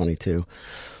kind of funny too.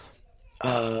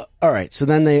 All right. So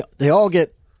then they all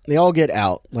get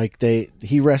out. Like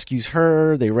he rescues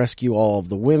her. They rescue all of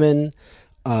the women.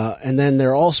 And then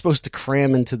they're all supposed to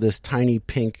cram into this tiny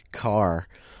pink car.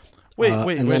 Wait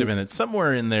a minute.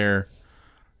 Somewhere in there,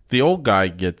 the old guy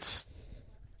gets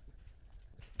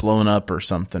blown up or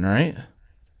something, right?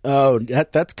 Oh,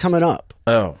 that's coming up.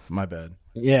 Oh, my bad.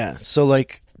 Yeah. So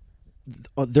like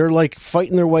they're like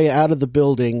fighting their way out of the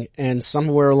building, and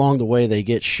somewhere along the way they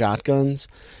get shotguns.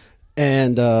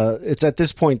 And it's at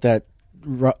this point that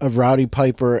Rowdy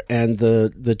Piper and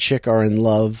the chick are in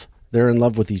love. They're in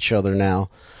love with each other now.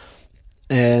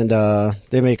 And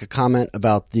they make a comment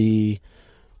about the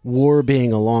war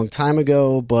being a long time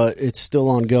ago, but it's still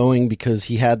ongoing because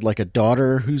he had like a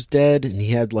daughter who's dead, and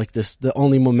he had like this, the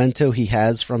only memento he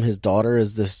has from his daughter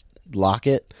is this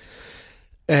locket.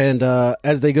 And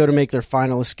as they go to make their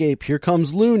final escape, here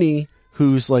comes Looney,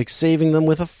 who's like saving them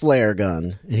with a flare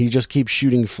gun, and he just keeps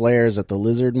shooting flares at the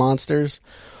lizard monsters.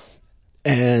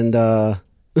 And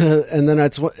and then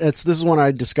this is when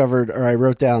I discovered, or I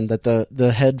wrote down, that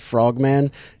the head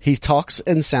frogman, he talks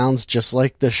and sounds just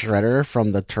like the Shredder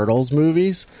from the Turtles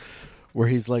movies, where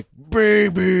he's like,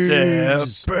 babies,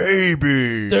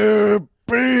 they're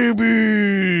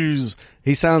babies.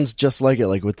 He sounds just like it,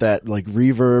 like with that like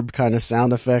reverb kind of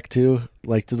sound effect too,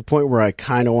 like to the point where I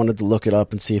kind of wanted to look it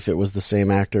up and see if it was the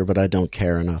same actor, but I don't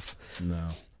care enough. No.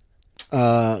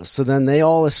 So then they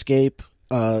all escape.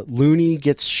 Looney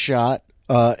gets shot.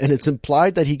 And it's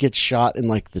implied that he gets shot in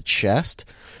like the chest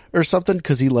or something,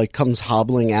 because he like comes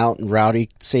hobbling out and Rowdy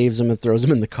saves him and throws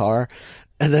him in the car.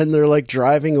 And then they're like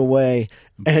driving away,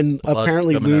 and Blood's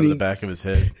apparently coming Looney, out of the back of his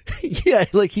head. yeah,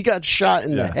 like he got shot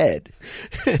in the head,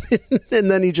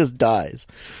 and then he just dies.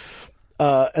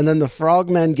 And then the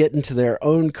frogmen get into their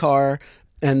own car,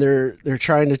 and they're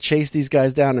trying to chase these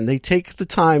guys down, and they take the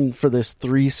time for this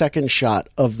 3-second shot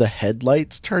of the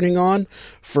headlights turning on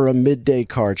for a midday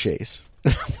car chase.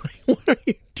 And I'm like, what are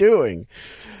you doing?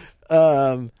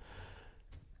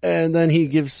 And then he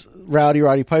gives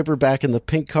Rowdy Piper back in the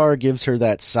pink car, gives her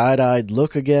that side-eyed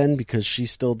look again because she's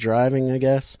still driving, I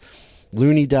guess.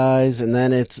 Looney dies, and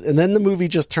then the movie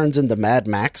just turns into Mad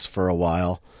Max for a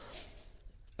while.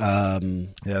 Yeah,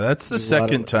 that's the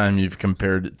second time you've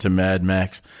compared it to Mad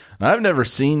Max. And I've never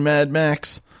seen Mad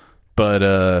Max,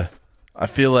 but I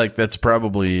feel like that's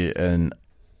probably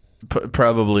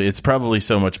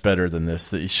so much better than this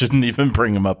that you shouldn't even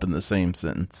bring them up in the same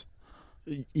sentence.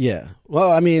 Yeah.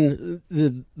 Well, I mean,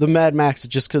 the Mad Max is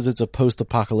just because it's a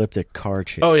post-apocalyptic car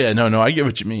chase. Oh, yeah. No, I get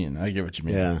what you mean.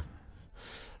 Yeah.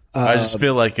 I just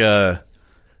feel like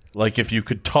if you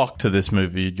could talk to this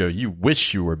movie, you'd go, you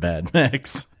wish you were Mad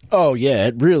Max. Oh, yeah.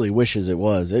 It really wishes it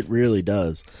was. It really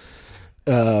does.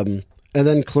 And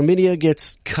then Chlamydia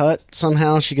gets cut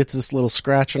somehow. She gets this little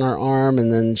scratch on her arm,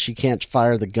 and then she can't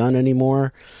fire the gun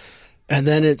anymore. And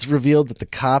then it's revealed that the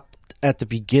cop at the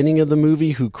beginning of the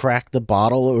movie who cracked the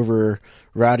bottle over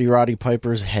Rowdy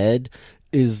Piper's head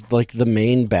is like the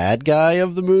main bad guy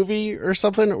of the movie or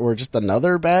something, or just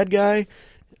another bad guy.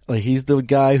 Like he's the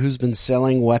guy who's been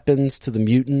selling weapons to the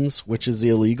mutants, which is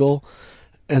illegal.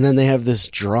 And then they have this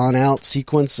drawn out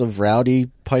sequence of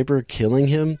Rowdy Piper killing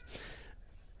him.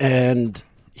 And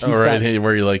he's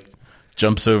where he like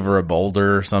jumps over a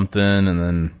boulder or something, and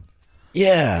then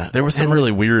there was something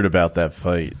really weird about that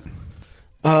fight.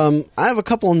 I have a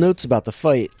couple of notes about the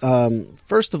fight.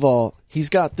 First of all, he's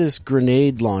got this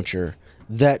grenade launcher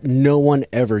that no one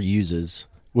ever uses,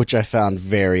 which I found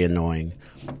very annoying.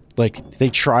 Like they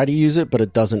try to use it, but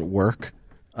it doesn't work.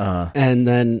 And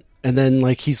then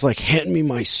like he's like, hand me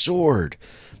my sword.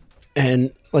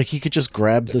 And like he could just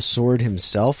grab the sword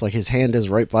himself. Like his hand is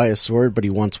right by his sword, but he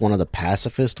wants one of the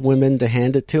pacifist women to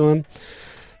hand it to him.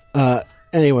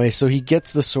 Anyway, so he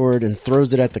gets the sword and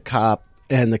throws it at the cop,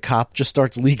 and the cop just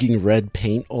starts leaking red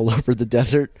paint all over the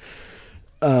desert.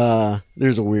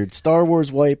 There's a weird Star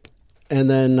Wars wipe. And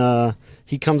then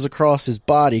he comes across his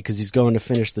body because he's going to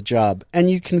finish the job. And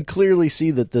you can clearly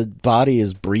see that the body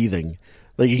is breathing.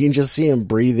 Like you can just see him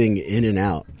breathing in and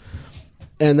out.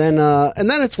 And then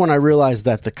it's when I realized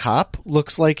that the cop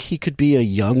looks like he could be a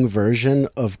young version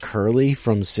of Curly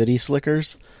from City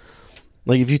Slickers.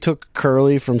 Like if you took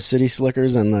Curly from City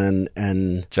Slickers and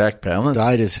Jack Palance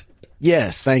dyed his...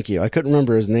 Yes, thank you. I couldn't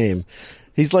remember his name.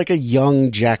 He's like a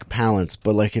young Jack Palance,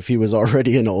 but like if he was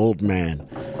already an old man.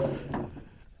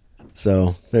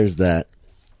 So there's that.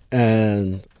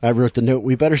 And I wrote the note,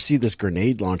 we better see this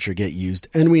grenade launcher get used.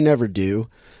 And we never do.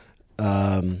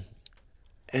 And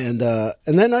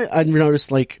then I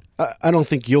noticed, like, I don't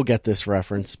think you'll get this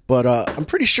reference, but I'm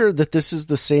pretty sure that this is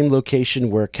the same location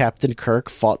where Captain Kirk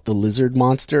fought the lizard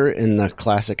monster in the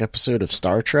classic episode of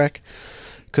Star Trek,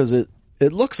 because it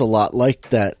looks a lot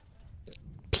like that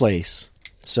place.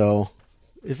 So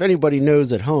if anybody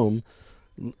knows at home,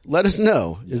 let us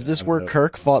know. Is this where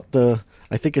Kirk fought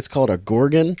I think it's called a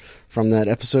Gorgon from that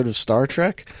episode of Star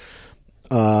Trek?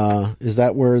 Is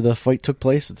that where the fight took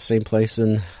place? At the same place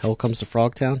in Hell Comes to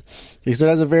Frogtown? Because it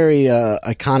has a very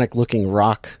iconic looking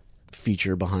rock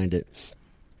feature behind it.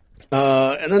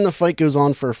 And then the fight goes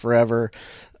on for forever.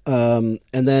 And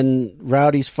then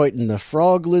Rowdy's fighting the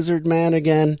frog lizard man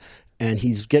again, and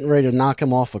he's getting ready to knock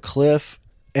him off a cliff,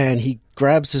 and he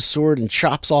grabs his sword and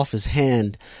chops off his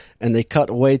hand, and they cut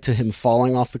away to him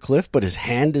falling off the cliff, but his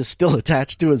hand is still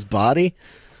attached to his body.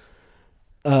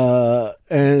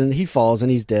 And he falls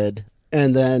and he's dead.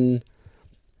 And then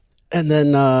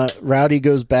Rowdy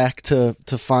goes back to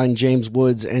find James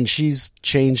Woods, and she's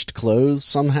changed clothes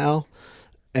somehow.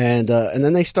 And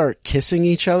then they start kissing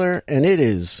each other, and it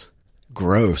is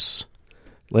gross.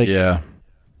 Like, yeah,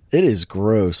 it is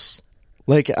gross.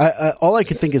 Like, I all I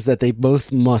can think is that they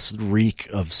both must reek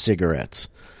of cigarettes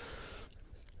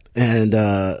and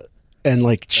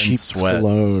like cheap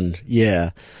cologne.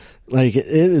 Yeah. Like, it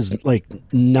is, like,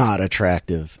 not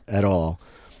attractive at all.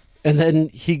 And then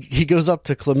he goes up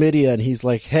to Chlamydia, and he's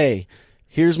like, hey,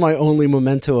 here's my only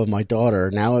memento of my daughter.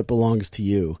 Now it belongs to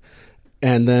you.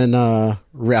 And then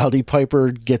Rowdy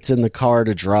Piper gets in the car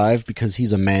to drive because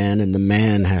he's a man, and the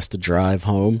man has to drive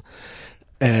home.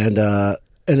 And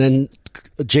then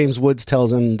James Woods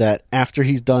tells him that after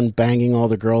he's done banging all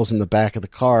the girls in the back of the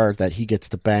car, that he gets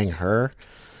to bang her.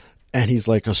 And he's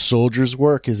like, a soldier's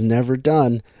work is never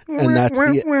done. And that's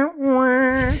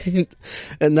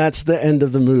the end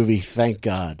of the movie. Thank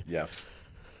God. Yeah.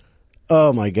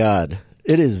 Oh my God.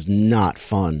 It is not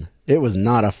fun. It was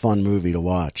not a fun movie to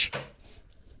watch.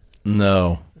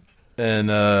 No.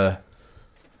 And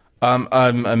I'm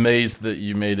amazed that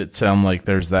you made it sound like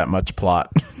there's that much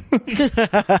plot.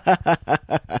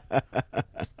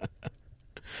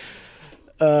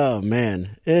 Oh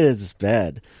man, it is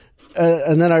bad.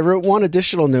 And then I wrote one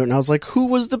additional note, and I was like, who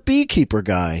was the beekeeper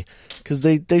guy? Because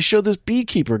they show this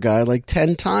beekeeper guy like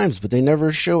 10 times, but they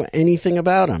never show anything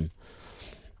about him.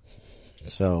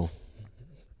 So,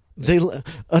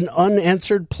 an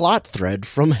unanswered plot thread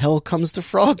from Hell Comes to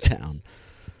Frogtown.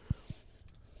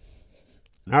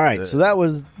 All right, so that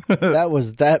was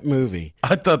that movie.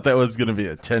 I thought that was going to be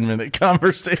a 10-minute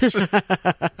conversation.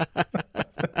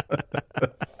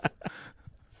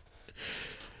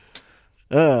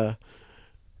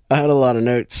 I had a lot of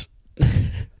notes.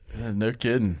 No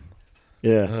kidding.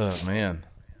 Yeah. Oh, man.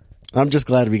 I'm just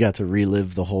glad we got to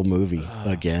relive the whole movie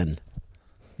again.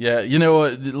 Yeah, you know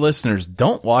what, listeners,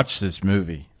 don't watch this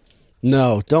movie.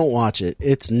 No, don't watch it.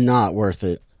 It's not worth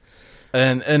it.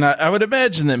 And I would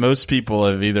imagine that most people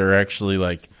have either actually,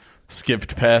 like,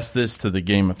 skipped past this to the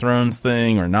Game of Thrones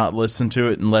thing or not listened to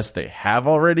it unless they have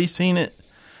already seen it.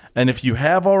 And if you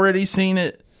have already seen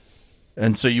it,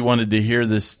 and so you wanted to hear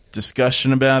this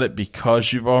discussion about it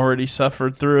because you've already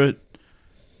suffered through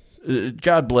it,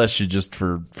 God bless you just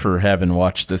for having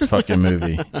watched this fucking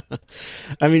movie.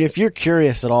 I mean, if you're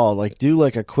curious at all, like, do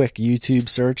like a quick YouTube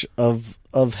search of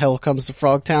Hell Comes to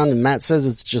Frogtown, and Matt says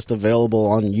it's just available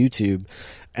on YouTube,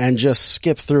 and just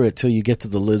skip through it till you get to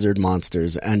the lizard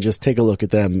monsters and just take a look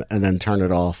at them and then turn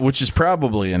it off. Which is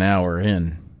probably an hour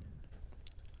in.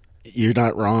 You're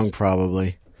not wrong,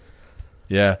 probably.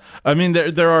 Yeah, I mean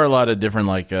there are a lot of different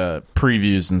like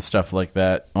previews and stuff like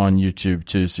that on YouTube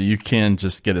too, so you can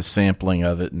just get a sampling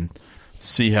of it and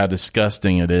see how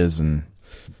disgusting it is, and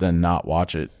then not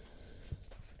watch it.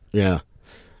 Yeah,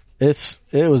 it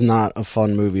was not a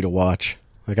fun movie to watch.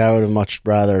 Like, I would have much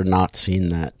rather not seen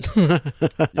that.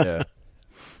 Yeah.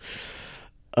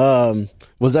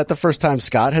 Was that the first time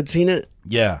Scott had seen it?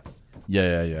 Yeah.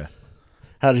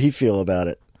 How did he feel about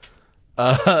it?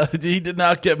 He did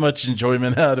not get much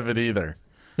enjoyment out of it either.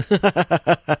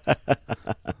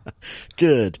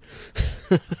 Good.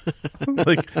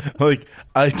 like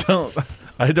I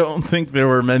don't think there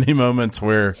were many moments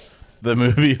where the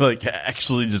movie like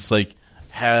actually just like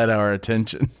had our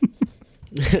attention.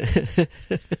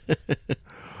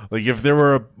 Like if there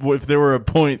were a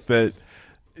point that,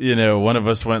 you know, one of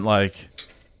us went like,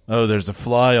 oh, there's a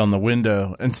fly on the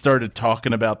window, and started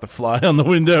talking about the fly on the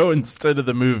window instead of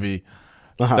the movie.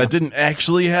 That didn't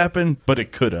actually happen, but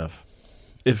it could have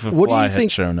if a fly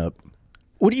had shown up.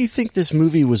 What do you think this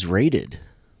movie was rated?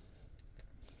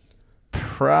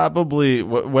 probably.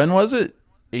 When was it?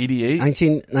 88?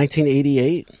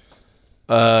 1988?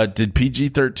 Did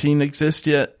PG-13 exist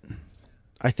yet?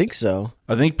 I think so.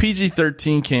 I think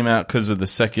PG-13 came out because of the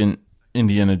second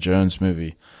Indiana Jones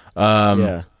movie.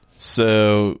 Yeah.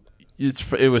 So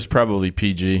it was probably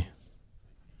PG.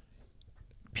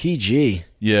 PG?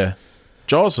 Yeah.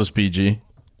 Jaws was PG.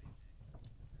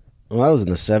 Well, that was in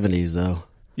the 70s, though.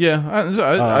 Yeah,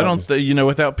 I don't.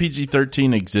 Without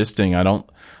PG-13 existing, I don't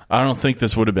think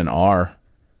this would have been R.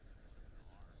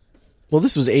 Well,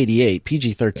 this was 88.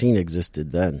 PG-13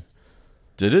 existed then.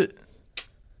 Did it?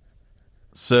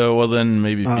 So, well, then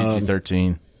maybe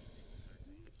PG-13.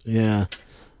 Yeah.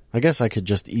 I guess I could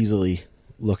just easily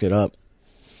look it up.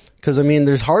 Because, I mean,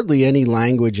 there's hardly any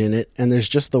language in it, and there's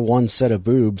just the one set of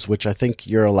boobs, which I think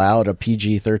you're allowed a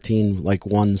PG-13, like,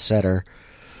 one setter.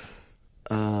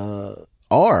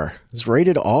 R. It's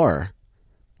rated R.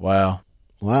 Wow.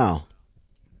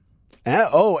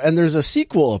 And there's a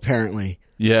sequel, apparently.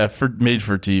 Yeah, made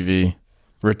for TV.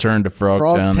 Return to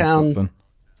Frogtown or something.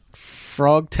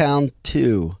 Frogtown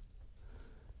 2.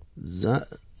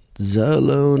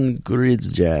 Zalone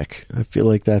Gridsjack. I feel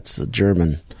like that's a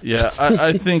German. Yeah,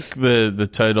 I think the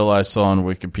title I saw on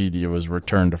Wikipedia was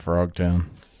Return to Frogtown.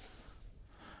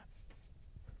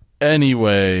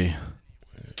 Anyway,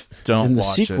 don't watch it. In the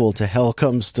sequel to Hell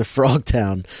Comes to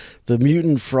Frogtown, the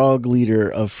mutant frog leader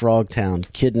of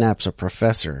Frogtown kidnaps a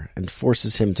professor and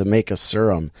forces him to make a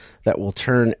serum that will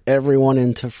turn everyone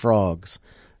into frogs.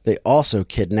 They also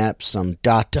kidnap some ...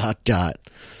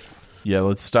 Yeah,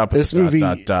 let's stop at this the ... movie.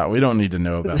 We don't need to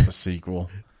know about the sequel.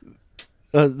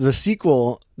 The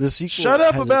sequel. Shut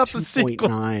up has about a the sequel.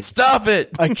 2.9. Stop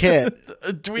it. I can't.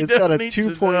 We It's don't got a need to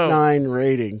 2.9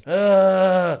 rating.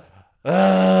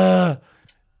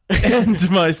 End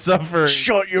my suffering.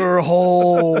 Shut your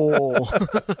hole.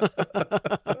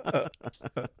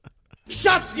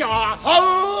 Shut your hole!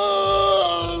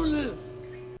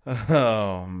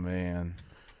 Oh, man.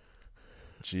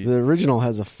 Jeez. The original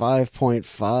has a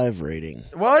 5.5 rating.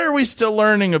 Why are we still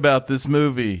learning about this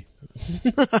movie?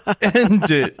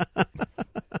 End it.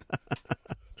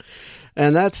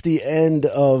 And that's the end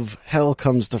of Hell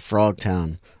Comes to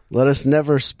Frogtown. Let us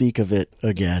never speak of it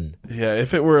again. Yeah,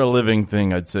 if it were a living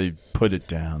thing, I'd say put it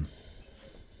down.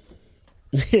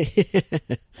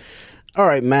 All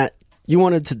right, Matt, you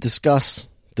wanted to discuss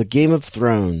the Game of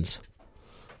Thrones.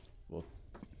 Well,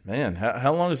 man,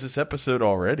 how long is this episode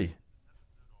already?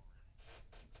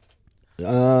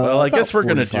 Well, I guess we're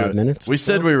going to do it. Minutes we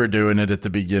said we were doing it at the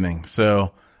beginning.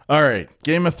 So, all right,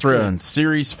 Game of Thrones,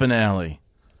 series finale.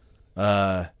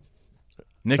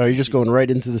 Nick, Are you just going right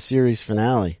into the series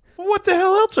finale? What the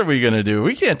hell else are we going to do?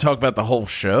 We can't talk about the whole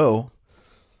show.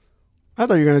 I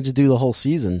thought you were going to just do the whole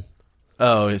season.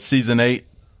 Oh, it's season 8?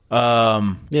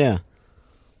 Yeah.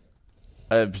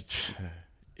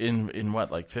 In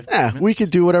what, like 15 Yeah, minutes? we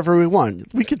could do whatever we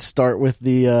want. We could start with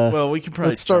the... well, we could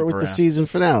probably let's start with jump the around. season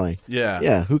finale. Yeah.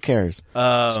 Yeah, who cares?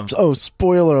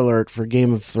 Spoiler alert for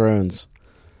Game of Thrones.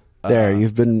 There,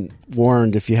 you've been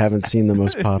warned if you haven't seen the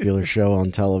most popular show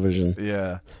on television.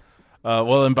 Yeah.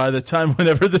 Well, and by the time,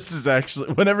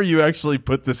 whenever you actually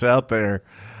put this out there,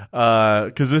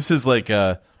 because this is like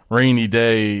a rainy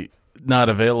day, not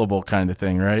available kind of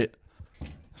thing, right?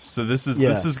 So this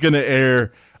is going to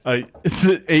air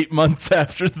 8 months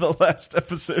after the last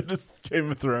episode of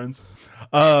Game of Thrones.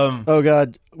 Oh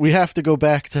God, we have to go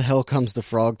back to Hell Comes to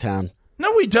Frogtown.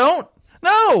 No, we don't.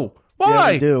 No, why?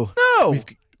 Yeah, we do. No.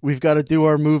 We've got to do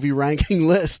our movie ranking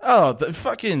list. Oh, the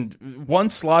fucking one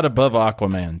slot above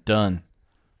Aquaman. Done.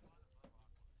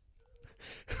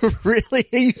 Really?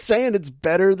 Are you saying it's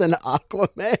better than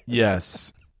Aquaman?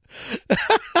 Yes.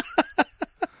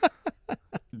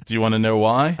 Do you want to know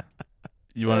why?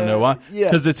 You want to know why? Yeah.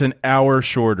 Because it's an hour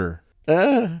shorter.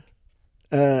 I'm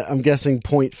guessing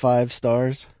 0.5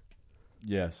 stars.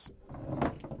 Yes.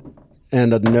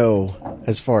 And a no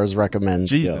as far as recommends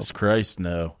Jesus go. Christ,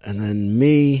 no. And then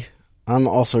me, I'm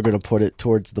also going to put it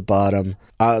towards the bottom.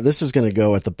 This is going to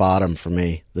go at the bottom for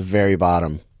me, the very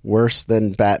bottom. Worse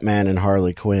than Batman and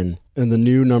Harley Quinn. In the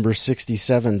new number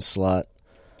 67 slot.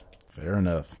 Fair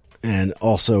enough. And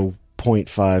also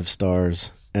 0.5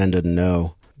 stars and a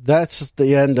no. That's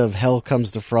the end of Hell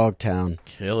Comes to Frogtown.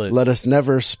 Kill it. Let us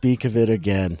never speak of it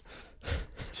again.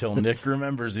 Till Nick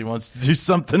remembers he wants to do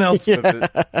something else with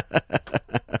it.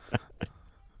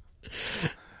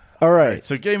 All right.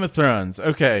 So Game of Thrones.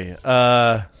 Okay.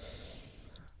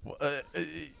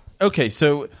 Okay,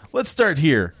 so let's start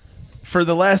here. For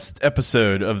the last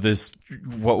episode of this,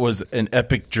 what was an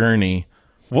epic journey,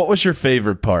 what was your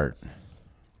favorite part?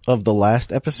 Of the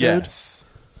last episode? Yes.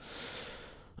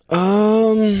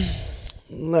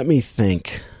 Let me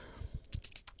think.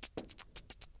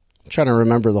 I'm trying to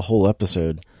remember the whole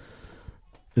episode.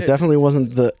 It definitely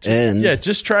wasn't the end. Yeah,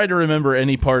 just try to remember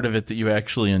any part of it that you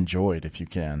actually enjoyed, if you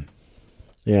can.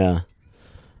 Yeah.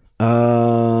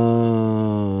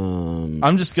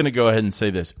 I'm just going to go ahead and say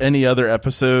this. Any other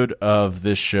episode of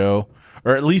this show,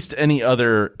 or at least any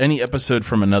episode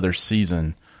from another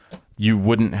season, you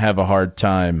wouldn't have a hard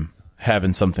time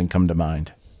having something come to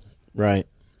mind. Right.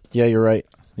 Yeah, you're right.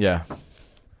 Yeah.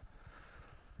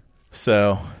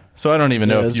 So I don't even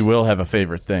know if you will have a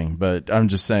favorite thing, but I'm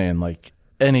just saying, like,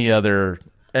 any other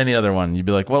one, you'd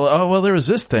be like, well, there was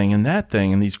this thing and that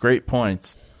thing and these great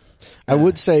points. I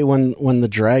would say when the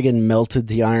dragon melted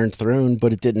the Iron Throne,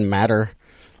 but it didn't matter.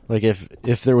 Like,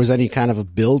 if there was any kind of a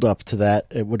build up to that,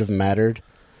 it would have mattered.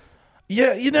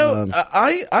 Yeah,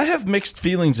 I have mixed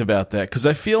feelings about that, because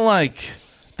I feel like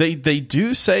they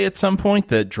do say at some point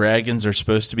that dragons are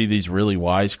supposed to be these really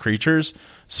wise creatures,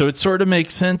 so it sort of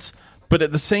makes sense. But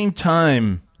at the same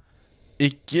time,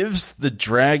 it gives the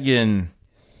dragon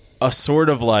a sort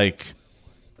of like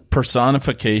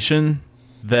personification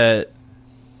that,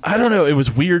 I don't know, it was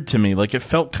weird to me. Like, it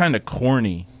felt kind of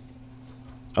corny.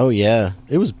 Oh, yeah.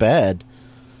 It was bad.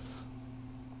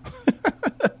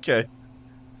 Okay.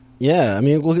 Yeah, I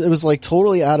mean, it was like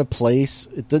totally out of place.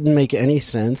 It didn't make any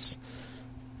sense.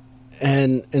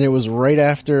 And it was right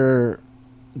after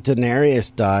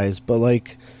Daenerys dies, but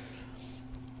like,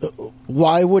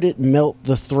 why would it melt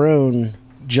the throne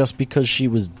just because she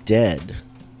was dead?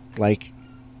 Like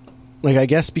I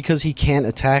guess because he can't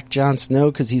attack Jon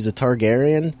Snow because he's a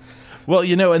Targaryen. Well,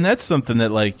 and that's something that,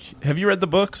 like, have you read the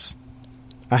books?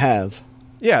 I have.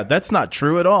 Yeah, that's not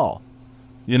true at all.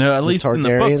 At least in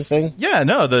the books. Thing? Yeah,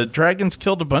 no, the dragons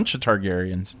killed a bunch of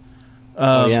Targaryens.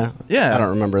 Yeah? Yeah. I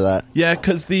don't remember that. Yeah,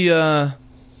 because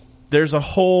there's a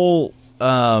whole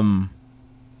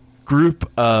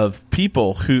group of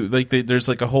people who, like, there's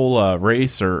like a whole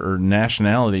race or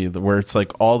nationality where it's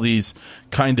like all these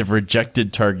kind of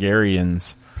rejected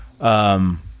Targaryens.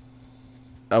 I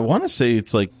want to say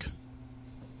it's like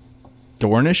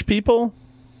Dornish people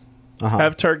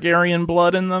have Targaryen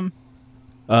blood in them.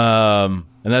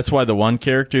 And that's why the one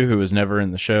character who was never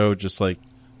in the show, just like,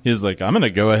 he's like, I'm going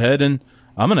to go ahead and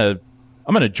I'm going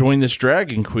to join this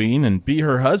dragon queen and be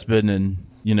her husband and,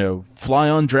 fly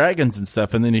on dragons and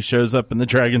stuff. And then he shows up and the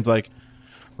dragon's like,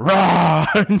 rah,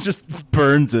 and just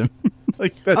burns him.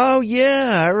 Like that. Oh,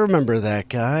 yeah. I remember that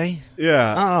guy.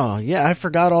 Yeah. Oh, yeah. I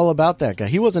forgot all about that guy.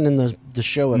 He wasn't in the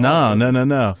show at all.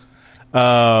 No.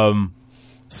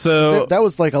 So that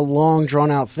was like a long drawn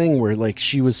out thing where, like,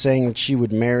 she was saying that she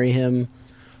would marry him.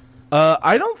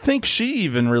 I don't think she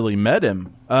even really met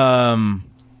him. But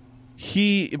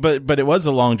it was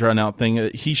a long drawn out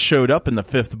thing. He showed up in the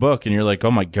 5th book and you're like,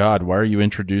 oh my God, why are you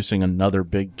introducing another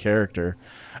big character?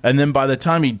 And then by the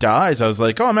time he dies, I was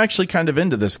like, oh, I'm actually kind of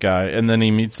into this guy. And then he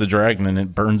meets the dragon and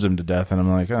it burns him to death. And I'm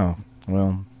like, oh,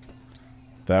 well,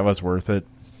 that was worth it.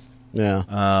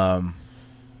 Yeah.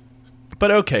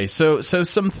 But okay, so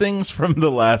some things from the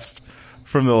last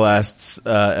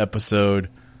episode.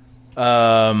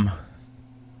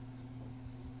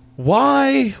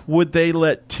 Why would they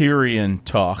let Tyrion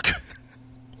talk?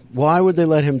 Why would they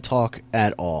let him talk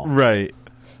at all? Right.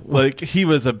 Like, he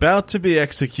was about to be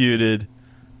executed.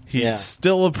 He's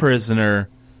still a prisoner.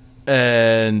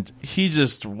 And he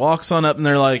just walks on up and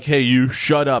they're like, hey, you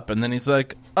shut up. And then he's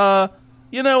like,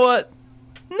 you know what?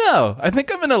 No, I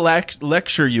think I'm going to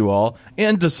lecture you all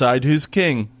and decide who's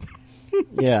king.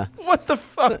 Yeah. What the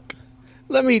fuck?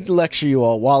 Let me lecture you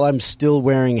all while I'm still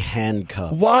wearing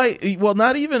handcuffs. Why? Well,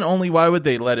 not even only why would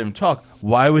they let him talk,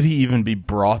 why would he even be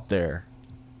brought there?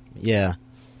 Yeah.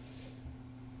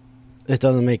 It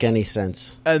doesn't make any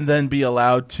sense. And then be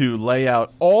allowed to lay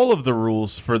out all of the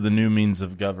rules for the new means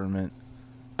of government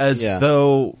as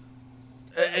though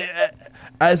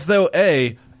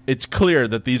it's clear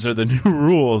that these are the new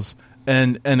rules,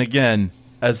 and again,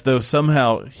 as though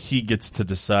somehow he gets to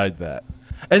decide that.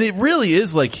 And it really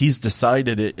is like he's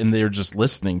decided it and they're just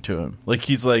listening to him. Like,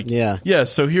 he's like, yeah,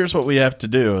 so here's what we have to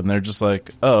do. And they're just like,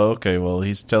 oh, okay, well,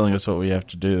 he's telling us what we have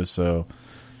to do. So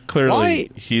clearly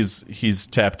he's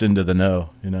tapped into the know,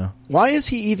 Why is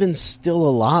he even still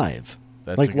alive?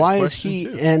 That's why is he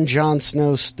and Jon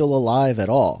Snow still alive at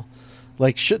all?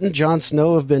 Like, shouldn't Jon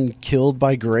Snow have been killed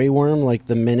by Grey Worm, like,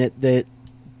 the minute that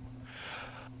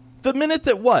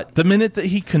what? The minute that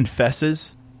he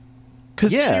confesses?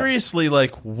 Because seriously,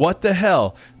 like, what the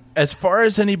hell? As far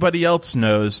as anybody else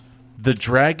knows, the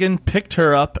dragon picked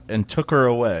her up and took her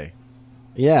away.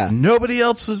 Yeah. Nobody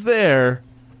else was there.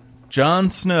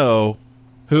 Jon Snow,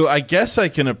 who I guess I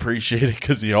can appreciate it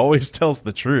because he always tells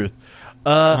the truth,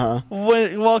 when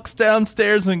he walks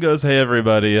downstairs and goes, "Hey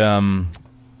everybody, I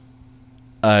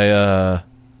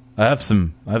have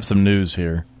some news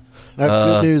here. I have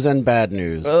good news and bad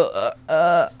news.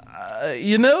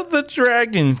 You know the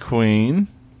Dragon Queen?"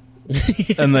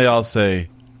 And they all say,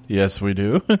 "Yes, we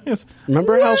do." Yes.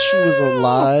 Remember how she was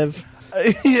alive?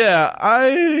 Yeah,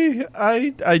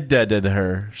 I deaded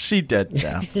her. She dead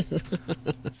now.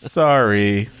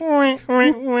 Sorry.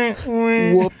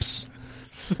 Whoops.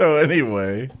 So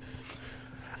anyway,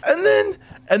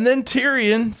 and then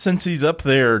Tyrion, since he's up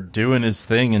there doing his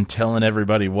thing and telling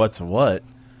everybody what's what,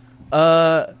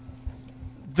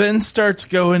 then starts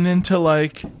going into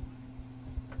like,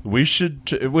 we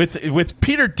should with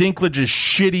Peter Dinklage's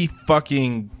shitty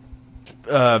fucking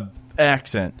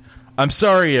accent. "I'm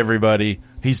sorry, everybody.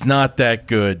 He's not that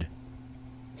good."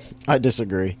 I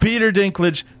disagree. Peter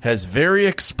Dinklage has very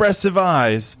expressive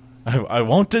eyes. I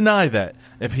won't deny that.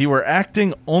 If he were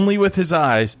acting only with his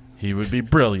eyes, he would be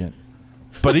brilliant.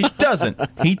 But he doesn't.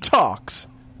 He talks,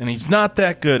 and he's not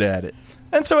that good at it.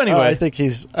 And so anyway, I think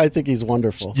he's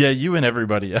wonderful. Yeah, you and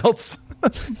everybody else.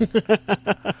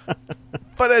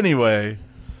 But anyway,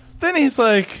 then he's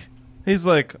like,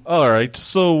 "All right,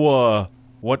 so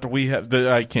what do we have?"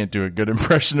 I can't do a good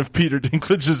impression of Peter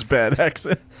Dinklage's bad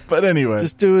accent, but anyway,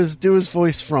 just do his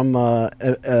voice from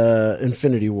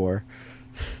Infinity War.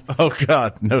 Oh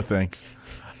God, no thanks.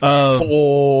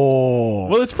 Oh,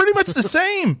 well, it's pretty much the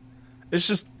same. It's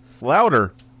just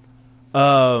louder.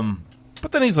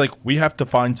 But then he's like, "We have to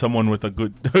find someone with a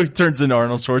good." He turns into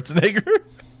Arnold Schwarzenegger.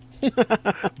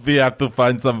 "We have to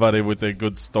find somebody with a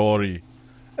good story."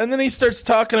 And then he starts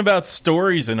talking about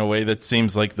stories in a way that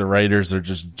seems like the writers are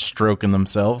just stroking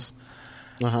themselves.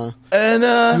 Uh-huh. And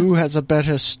who has a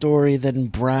better story than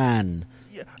Bran?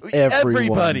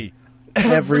 Everybody.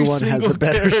 Everyone has a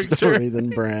better character. story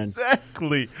than Bran.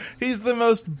 Exactly. He's the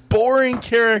most boring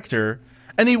character.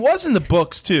 And he was in the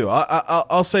books, too.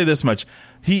 I'll say this much.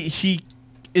 He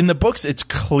in the books, it's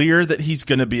clear that he's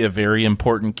going to be a very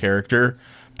important character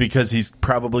because he's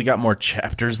probably got more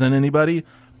chapters than anybody.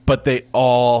 But they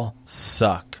all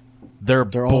suck. They're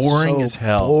boring all so as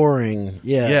hell. Boring,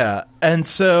 yeah. Yeah. And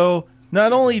so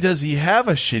not only does he have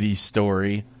a shitty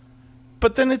story,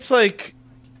 but then it's like,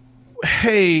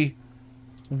 hey,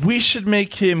 we should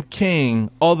make him king,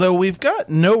 although we've got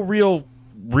no real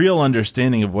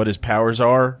understanding of what his powers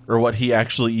are or what he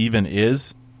actually even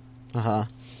is. Uh-huh.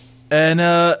 And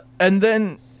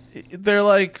then they're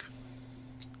like,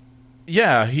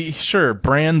 yeah,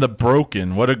 Bran the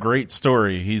Broken. What a great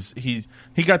story.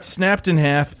 He got snapped in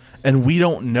half, and we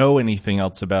don't know anything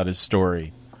else about his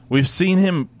story. We've seen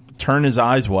him turn his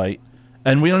eyes white,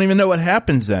 and we don't even know what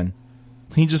happens then.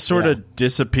 He just sort of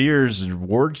disappears and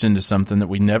wargs into something that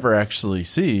we never actually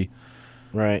see.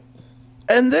 Right.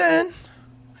 And then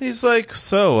he's like,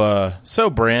 so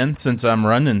Bran, since I'm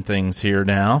running things here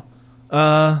now,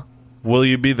 will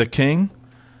you be the king?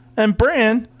 And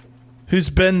Bran, who's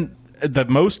been the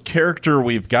most character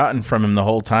we've gotten from him the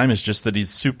whole time is just that he's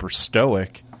super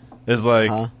stoic, is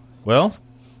like, well,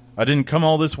 I didn't come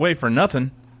all this way for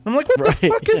nothing. I'm like, what the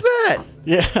fuck is that?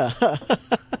 Yeah.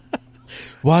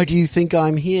 Why do you think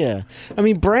I'm here? I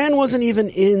mean, Bran wasn't even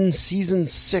in season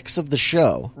 6 of the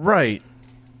show. Right.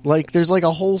 Like, there's like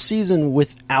a whole season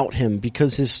without him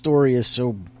because his story is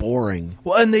so boring.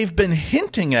 Well, and they've been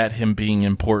hinting at him being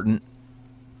important,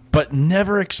 but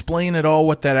never explain at all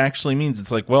what that actually means.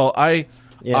 It's like, well, I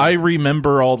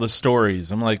remember all the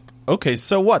stories. I'm like, okay,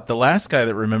 so what? The last guy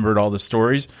that remembered all the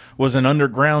stories was an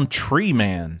underground tree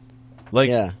man.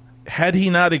 Like, had he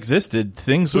not existed,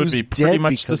 things would be pretty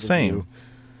much the same.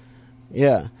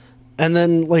 Yeah. And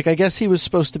then, like, I guess he was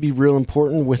supposed to be real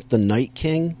important with the Night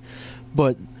King,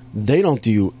 but they don't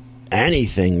do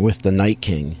anything with the Night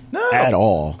King at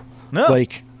all. No.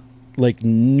 Like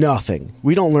nothing.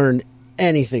 We don't learn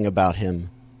anything about him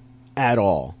at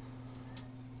all.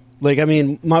 Like, I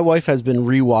mean, my wife has been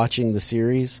rewatching the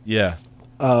series. Yeah.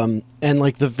 And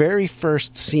like the very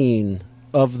first scene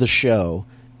of the show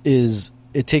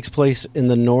it takes place in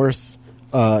the north.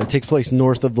 It takes place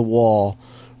north of the Wall,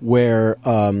 where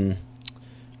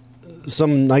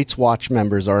some Night's Watch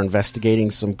members are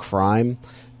investigating some crime,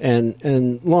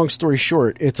 and long story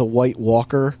short, it's a White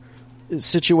Walker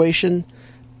situation,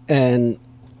 and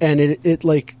it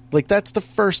like that's the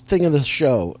first thing of the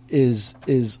show is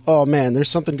oh man, there's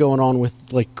something going on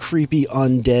with like creepy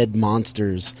undead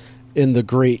monsters in the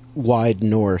great wide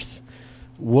north.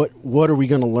 What are we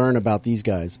going to learn about these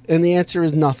guys? And the answer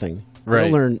is nothing. Right. We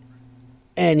don't learn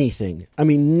anything. I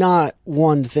mean, not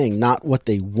one thing. Not what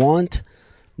they want.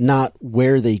 Not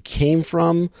where they came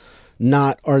from.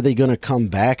 Not are they going to come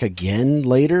back again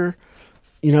later.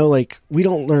 You know, like, we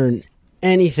don't learn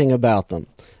anything about them.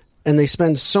 And they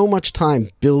spend so much time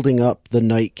building up the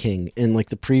Night King in, like,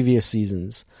 the previous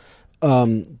seasons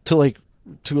to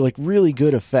really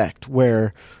good effect,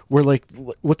 where like,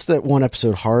 what's that one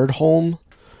episode, Hardhome,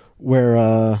 where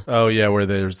where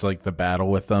there's, like, the battle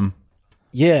with them.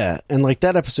 Yeah, and, like,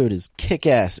 that episode is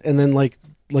kick-ass. And then, like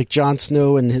Jon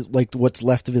Snow and his, like, what's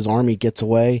left of his army gets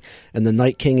away, and the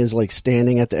Night King is, like,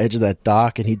 standing at the edge of that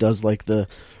dock, and he does, like, the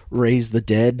raise the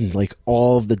dead, and, like,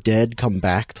 all of the dead come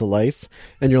back to life.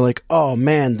 And you're like, oh,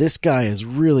 man, this guy is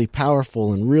really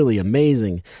powerful and really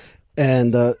amazing.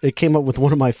 And it came up with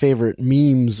one of my favorite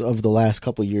memes of the last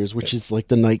couple of years, which is, like,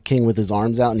 the Night King with his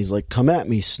arms out, and he's like, come at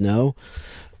me, Snow.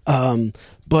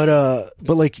 But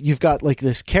like, you've got, like,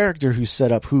 this character who's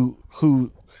set up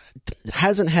who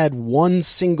hasn't had one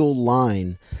single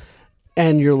line,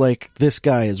 and you're like, this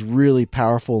guy is really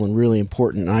powerful and really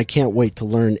important, and I can't wait to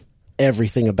learn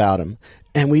everything about him.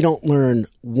 And we don't learn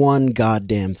one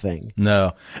goddamn thing.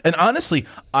 No. And honestly,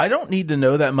 I don't need to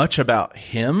know that much about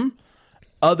him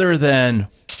other than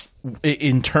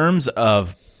in terms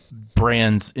of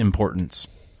Bran's importance.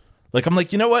 Like, I'm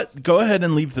like, you know what? Go ahead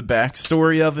and leave the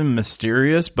backstory of him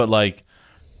mysterious, but, like,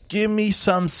 give me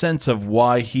some sense of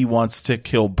why he wants to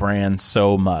kill Bran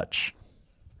so much.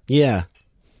 Yeah.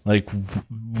 Like,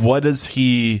 what is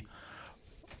he?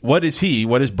 What is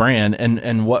Bran?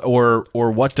 And what, or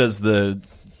what does the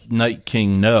Night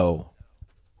King know?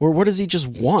 Or what does he just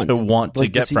want? To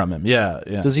get from him. Yeah.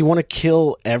 Does he want to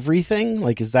kill everything?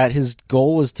 Like, is that his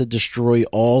goal, is to destroy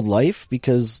all life?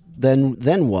 Because then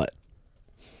what?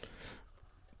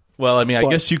 Well, I mean, I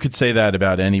guess you could say that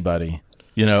about anybody.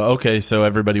 You know, okay, so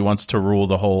everybody wants to rule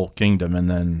the whole kingdom,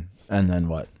 and then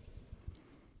what?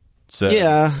 So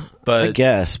yeah, I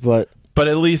guess, but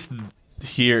at least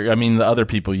here, I mean, the other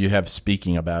people you have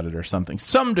speaking about it or something,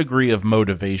 some degree of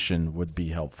motivation would be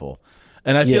helpful.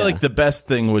 And I feel like the best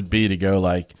thing would be to go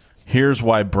like, here's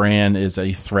why Bran is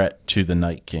a threat to the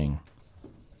Night King.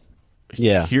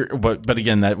 Yeah. But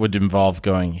again, that would involve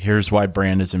going, here's why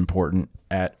Bran is important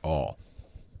at all.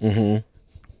 Mm-hmm.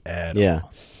 At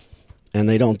all. And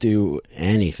they don't do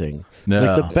anything. No.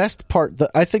 Like, the best part,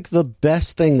 I think the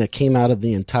best thing that came out of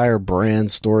the entire Bran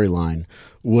storyline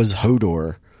was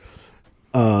Hodor.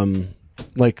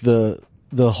 Like the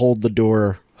hold the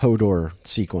door Hodor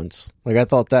sequence. Like, I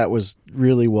thought that was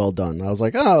really well done. I was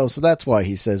like, oh, so that's why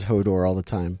he says Hodor all the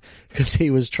time. Because he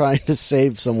was trying to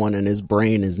save someone and his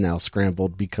brain is now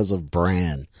scrambled because of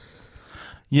Bran.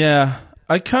 Yeah.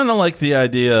 I kind of like the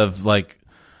idea of, like,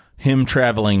 him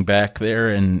traveling back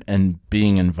there and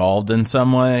being involved in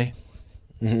some way.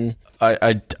 Mm-hmm.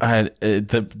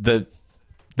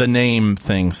 The name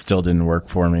thing still didn't work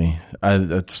for me.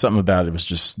 Something about it was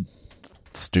just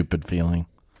stupid feeling.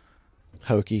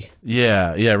 Hokey.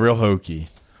 Yeah, real hokey.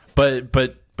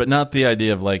 But not the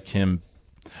idea of, like, him.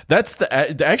 That's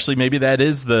actually maybe that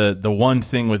is the one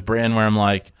thing with Bran where I'm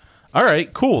like, all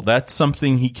right, cool, that's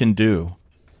something he can do.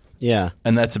 Yeah,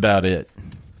 and that's about it.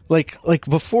 Like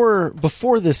before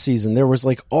this season, there was,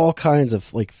 like, all kinds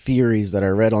of, like, theories that I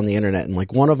read on the internet, and,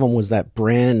 like, one of them was that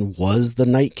Bran was the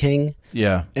Night King.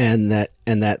 Yeah, and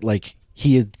that like,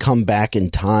 he had come back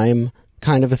in time,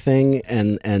 kind of a thing,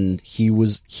 and he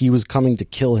was coming to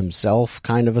kill himself,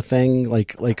 kind of a thing.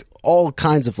 Like all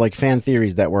kinds of, like, fan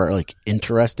theories that were, like,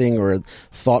 interesting or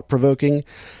thought provoking,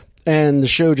 and the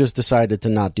show just decided to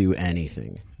not do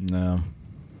anything. No.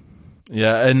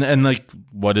 Yeah, and like,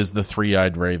 what is the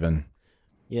three-eyed raven?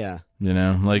 Yeah. You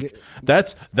know, like,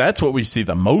 that's what we see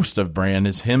the most of Bran,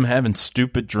 is him having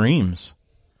stupid dreams.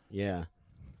 Yeah.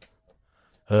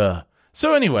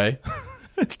 So anyway,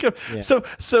 so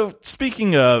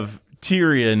speaking of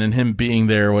Tyrion and him being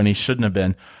there when he shouldn't have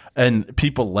been, and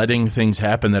people letting things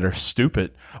happen that are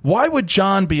stupid, why would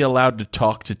Jon be allowed to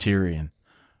talk to Tyrion?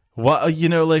 Why, you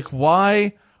know, like,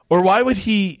 why? Or why would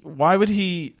he? Why would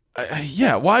he,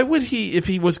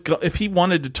 if he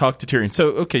wanted to talk to Tyrion?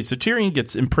 So Tyrion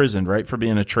gets imprisoned, right, for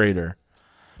being a traitor.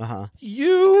 Uh-huh.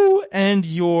 You and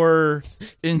your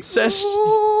incestuous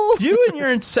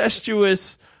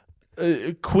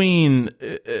queen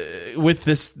with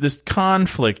this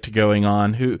conflict going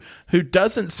on, who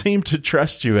doesn't seem to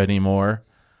trust you anymore.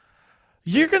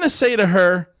 You're going to say to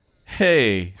her,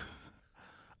 "Hey,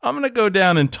 I'm going to go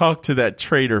down and talk to that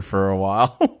traitor for a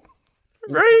while."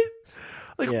 Right?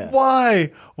 Like, yeah.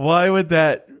 Why would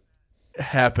that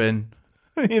happen?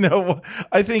 You know,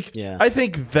 I think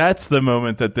that's the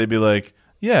moment that they'd be like,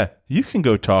 yeah, you can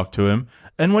go talk to him.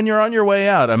 And when you're on your way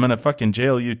out, I'm going to fucking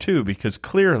jail you too, because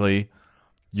clearly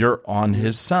you're on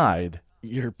his side.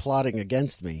 You're plotting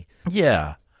against me.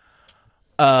 Yeah.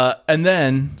 And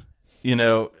then you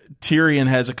know, Tyrion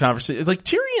has a conversation. Like,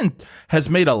 Tyrion has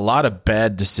made a lot of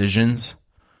bad decisions.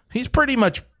 He's pretty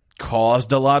much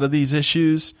caused a lot of these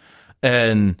issues,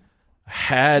 and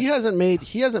he hasn't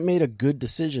made a good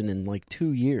decision in like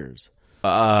 2 years.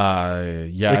 Yeah,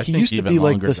 like, I think even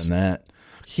longer than that.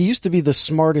 He used to be the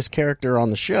smartest character on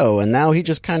the show, and now he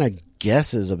just kind of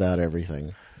guesses about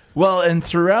everything. Well, and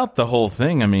throughout the whole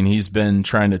thing, I mean, he's been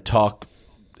trying to talk,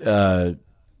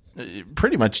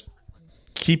 pretty much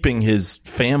keeping his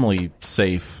family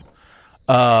safe.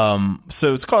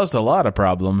 So it's caused a lot of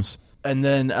problems. And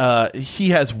then he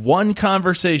has one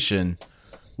conversation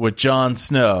with Jon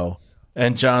Snow,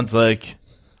 and Jon's like,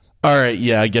 all right,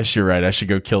 yeah, I guess you're right. I should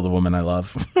go kill the woman I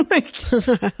love.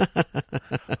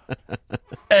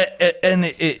 And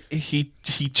he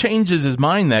changes his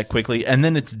mind that quickly, and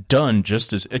then it's done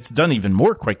it's done even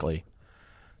more quickly.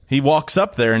 He walks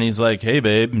up there and he's like, hey,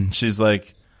 babe. And she's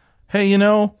like, hey, you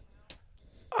know,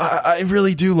 I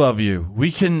really do love you.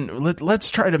 Let's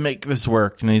try to make this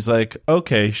work. And he's like,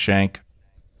 okay, Shank.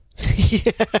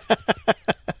 Yeah.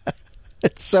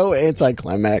 It's so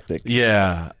anticlimactic.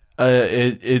 Yeah.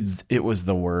 It was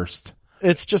the worst.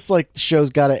 It's just like the show's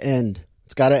got to end.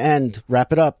 It's got to end.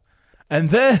 Wrap it up. And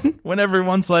then when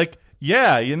everyone's like,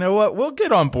 yeah, you know what? We'll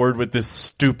get on board with this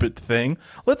stupid thing.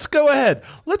 Let's go ahead.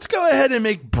 Let's go ahead and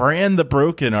make Bran the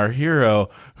Broken our hero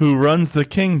who runs the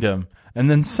kingdom. And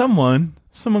then someone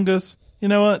goes, you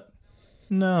know what?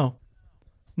 No.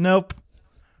 Nope.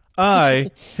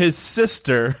 I, his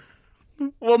sister,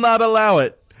 will not allow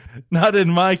it. Not in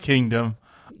my kingdom.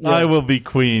 Yeah. I will be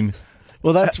queen.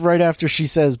 Well, that's right after she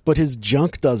says, but his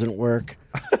junk doesn't work.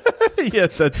 Yeah,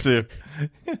 that too.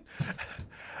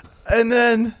 And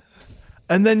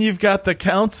then you've got the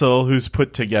council who's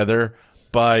put together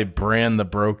by Bran the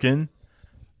Broken.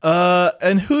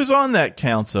 And who's on that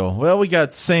council? Well, we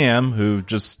got Sam, who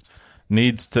just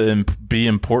needs to be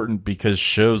important because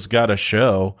show's got a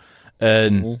show.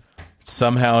 And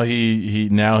somehow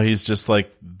he's just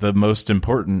like the most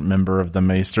important member of the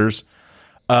Maesters.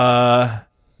 And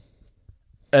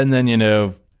then, you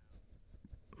know,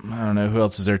 I don't know who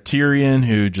else is there. Tyrion,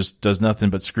 who just does nothing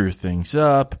but screw things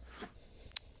up.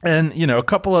 And, you know, a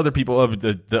couple other people,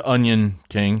 the Onion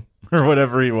King or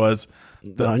whatever he was.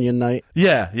 The Onion Knight?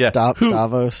 Yeah.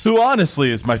 Davos. Who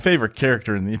honestly is my favorite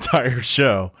character in the entire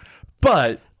show.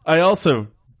 But I also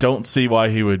don't see why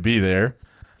he would be there.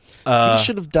 He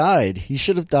should have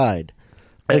died.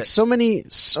 Like so many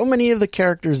of the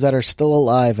characters that are still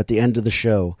alive at the end of the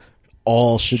show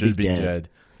all should be dead.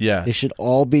 Yeah. They should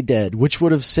all be dead, which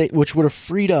would have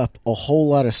freed up a whole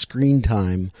lot of screen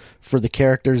time for the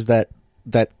characters that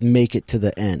make it to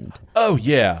the end. Oh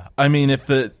yeah. I mean, if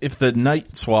the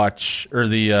Night's Watch or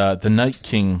the Night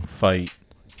King fight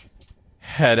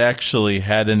had actually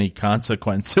had any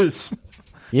consequences,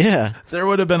 yeah, there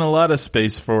would have been a lot of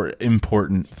space for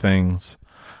important things.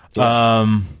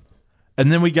 Yeah.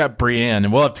 And then we got Brienne,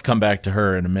 and we'll have to come back to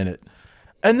her in a minute.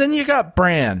 And then you got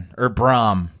Bran or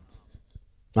Brom.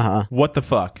 Uh-huh. What the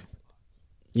fuck?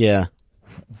 Yeah.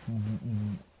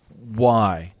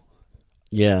 Why?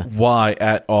 Yeah. Why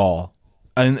at all?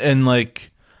 And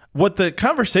like what the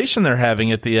conversation they're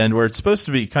having at the end, where it's supposed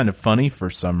to be kind of funny for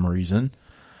some reason,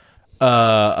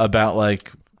 about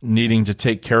like needing to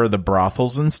take care of the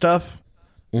brothels and stuff.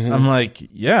 Mm-hmm. I'm like,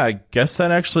 yeah, I guess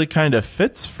that actually kind of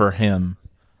fits for him.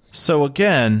 So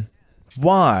again,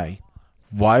 why?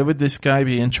 Why would this guy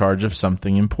be in charge of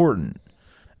something important?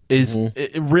 Is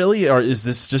it really, or is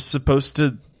this just supposed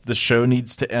to, the show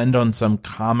needs to end on some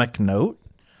comic note?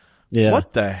 Yeah.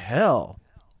 What the hell?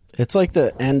 It's like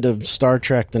the end of Star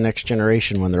Trek The Next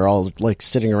Generation when they're all like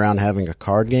sitting around having a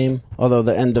card game. Although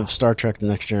the end of Star Trek The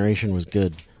Next Generation was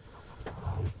good.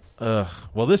 Ugh.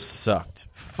 Well, this sucked.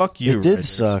 Fuck you, It did writers.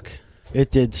 suck.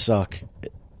 It did suck.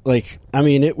 Like, I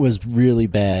mean, it was really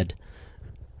bad.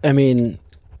 I mean,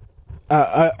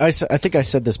 I think I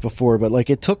said this before, but like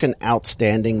it took an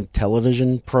outstanding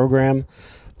television program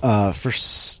for,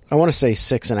 I want to say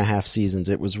 6.5 seasons.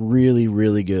 It was really,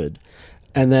 really good.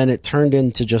 And then it turned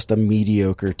into just a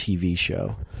mediocre TV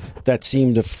show that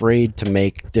seemed afraid to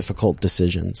make difficult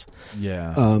decisions.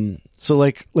 Yeah. So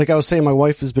like I was saying, my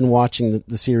wife has been watching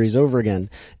the series over again.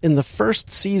 In the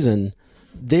first season,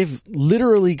 they've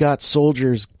literally got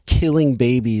soldiers killing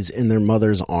babies in their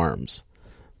mother's arms.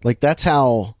 Like that's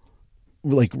how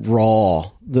like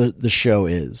raw the show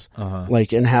is. Uh-huh.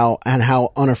 Like and how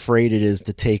unafraid it is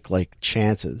to take like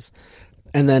chances.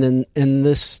 And then in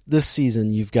this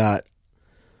season, you've got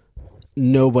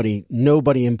nobody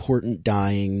important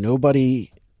dying,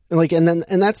 nobody like, and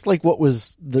that's like what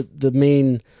was the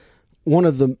main, one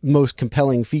of the most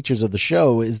compelling features of the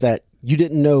show is that you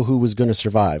didn't know who was going to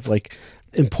survive. Like,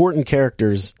 important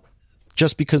characters,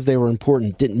 just because they were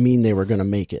important didn't mean they were going to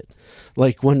make it.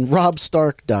 Like, when Robb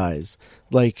Stark dies,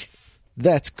 like,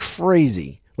 that's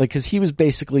crazy. Like, because he was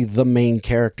basically the main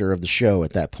character of the show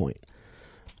at that point.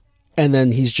 And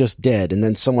then he's just dead, and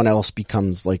then someone else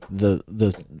becomes, like,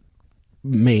 the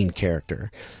main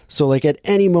character. So, like, at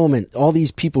any moment, all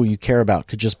these people you care about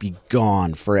could just be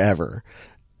gone forever.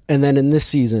 And then in this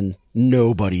season,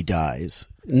 nobody dies.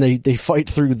 And they fight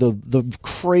through the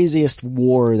craziest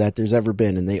war that there's ever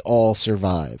been, and they all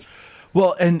survive.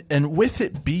 Well, and with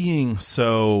it being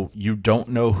so you don't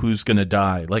know who's going to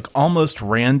die, like almost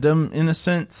random in a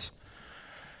sense,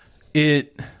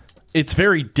 it's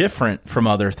very different from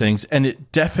other things, and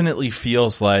it definitely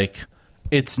feels like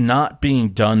it's not being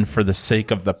done for the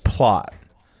sake of the plot.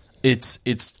 It's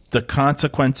the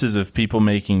consequences of people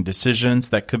making decisions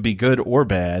that could be good or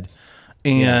bad,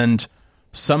 and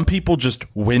some people just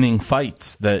winning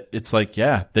fights that it's like,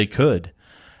 yeah, they could.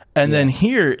 And then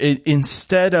here,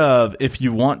 instead of, if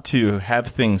you want to have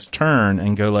things turn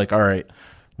and go like, all right,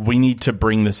 we need to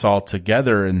bring this all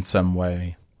together in some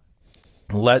way,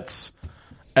 let's,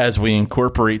 as we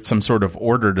incorporate some sort of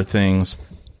order to things,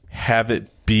 have it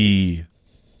be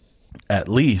at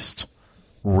least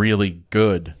really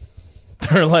good.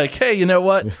 They're like, hey, you know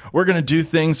what? We're going to do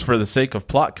things for the sake of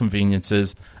plot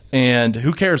conveniences, and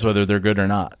who cares whether they're good or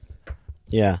not?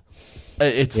 Yeah.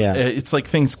 It's like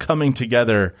things coming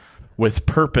together with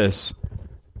purpose,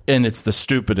 and it's the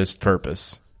stupidest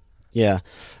purpose. Yeah.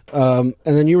 And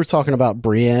then you were talking about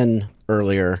Brienne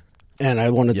earlier, and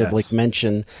I wanted to like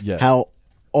mention how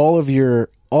all of your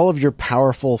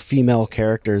powerful female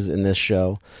characters in this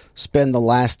show spend the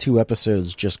last 2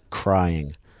 episodes just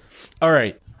crying. All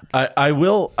right. I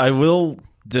will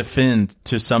defend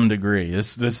to some degree.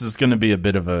 This is going to be a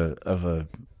bit of a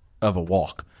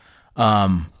walk.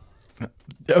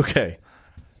 Okay.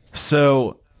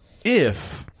 So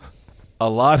if a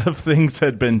lot of things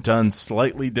had been done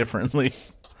slightly differently,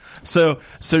 so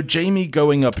Jaime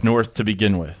going up north to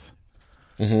begin with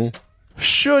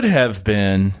should have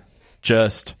been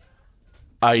just,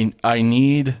 I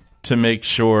need to make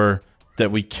sure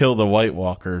that we kill the White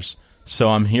Walkers. So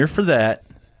I'm here for that.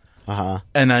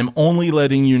 And I'm only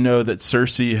letting you know that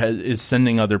Cersei is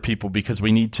sending other people because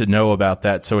we need to know about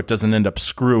that so it doesn't end up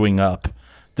screwing up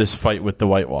this fight with the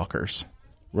White Walkers.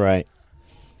 Right.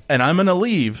 And I'm going to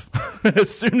leave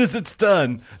as soon as it's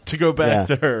done to go back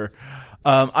to her.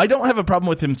 I don't have a problem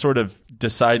with him sort of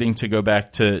deciding to go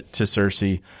back to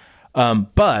Cersei.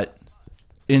 But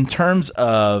in terms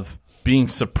of being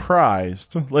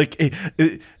surprised, like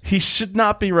he should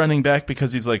not be running back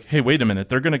because he's like, hey, wait a minute,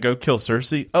 they're going to go kill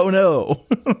Cersei. Oh no.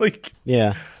 Like,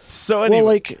 yeah. So anyway. Well,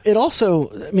 like it also,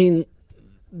 I mean,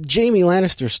 Jaime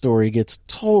Lannister's story gets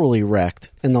totally wrecked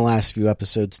in the last few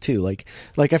episodes too. Like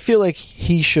I feel like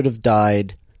he should have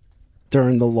died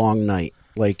during the long night.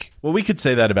 Like, well, we could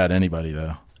say that about anybody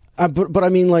though. But I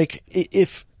mean, like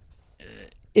if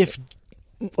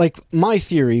like my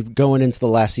theory going into the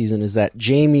last season is that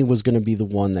Jaime was going to be the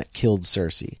one that killed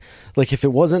Cersei. Like if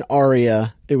it wasn't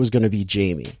Arya, it was going to be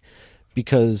Jaime.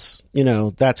 Because, you know,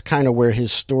 that's kind of where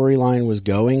his storyline was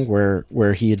going,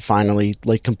 where he had finally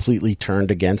like completely turned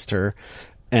against her,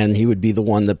 and he would be the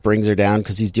one that brings her down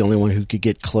because he's the only one who could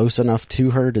get close enough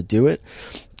to her to do it.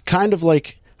 Kind of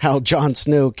like how Jon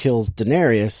Snow kills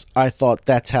Daenerys. I thought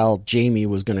that's how Jaime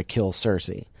was going to kill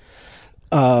Cersei.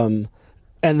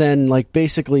 And then like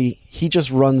basically he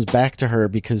just runs back to her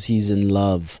because he's in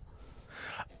love.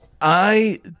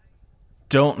 I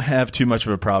don't have too much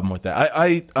of a problem with that.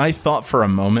 I thought for a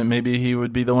moment maybe he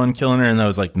would be the one killing her, and I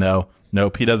was like,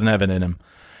 nope, he doesn't have it in him.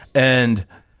 And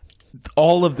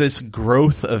all of this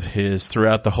growth of his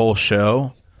throughout the whole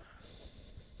show,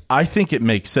 I think it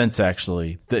makes sense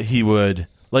actually that he would,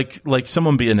 like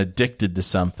someone being addicted to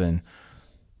something,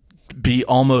 be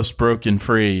almost broken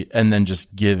free and then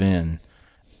just give in.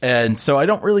 And so I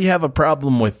don't really have a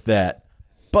problem with that.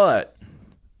 But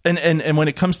and when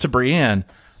it comes to Brienne,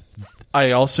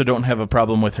 I also don't have a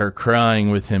problem with her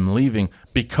crying with him leaving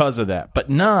because of that. But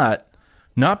not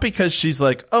because she's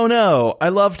like, oh no, I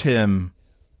loved him,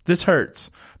 this hurts.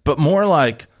 But more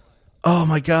like, oh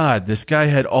my God, this guy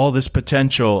had all this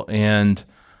potential, and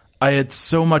I had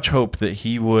so much hope that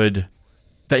he would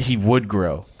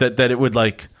grow, that it would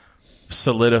like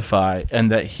solidify,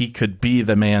 and that he could be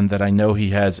the man that I know he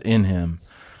has in him.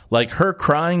 Like her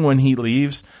crying when he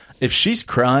leaves, if she's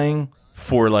crying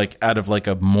for like out of like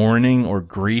a mourning or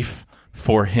grief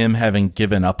for him having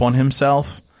given up on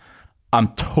himself, I'm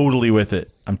totally with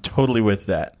it. I'm totally with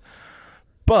that.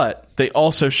 But they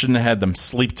also shouldn't have had them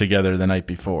sleep together the night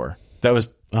before. That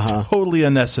was Totally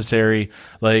unnecessary.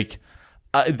 Like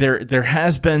there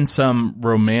has been some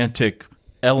romantic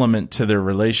element to their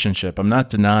relationship. I'm not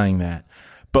denying that.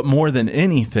 But more than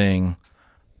anything,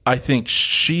 I think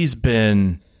she's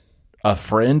been a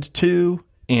friend to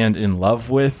and in love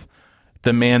with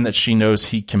the man that she knows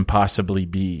he can possibly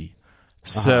be.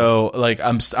 So like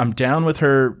I'm down with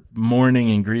her mourning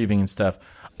and grieving and stuff.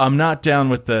 I'm not down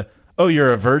with the, oh,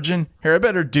 you're a virgin? Here, I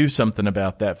better do something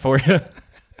about that for you.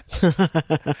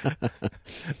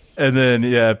 And then,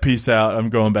 yeah, peace out. I'm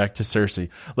going back to Cersei.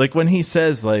 Like when he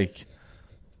says like,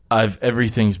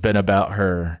 everything's been about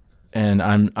her and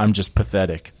I'm just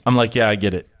pathetic. I'm like, yeah, I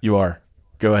get it. You are.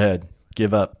 Go ahead.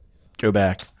 Give up. Go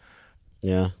back.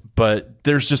 Yeah. But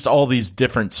there's just all these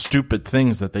different stupid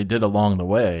things that they did along the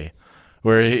way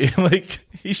where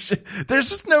there's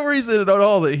just no reason at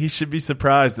all that he should be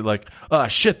surprised that like, oh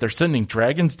shit, they're sending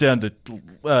dragons down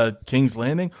to King's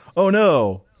Landing. Oh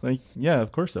no. Like, yeah,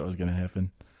 of course that was going to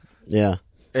happen. Yeah.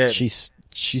 She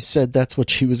said that's what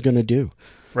she was going to do.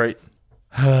 Right.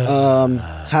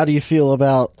 How do you feel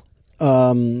about,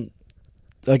 I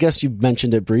guess you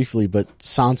mentioned it briefly, but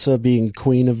Sansa being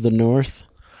Queen of the North?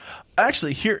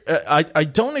 Actually, here, I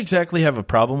don't exactly have a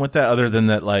problem with that other than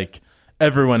that, like,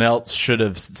 everyone else should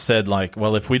have said, like,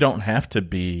 well, if we don't have to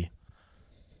be,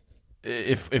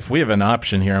 if we have an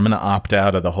option here, I'm going to opt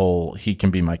out of the whole he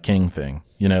can be my king thing.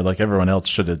 You know, like everyone else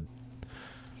should have,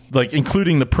 like,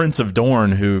 including the Prince of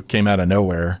Dorne who came out of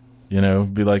nowhere, you know,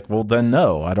 be like, well, then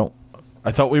no,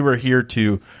 I thought we were here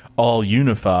to all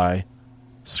unify.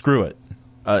 Screw it.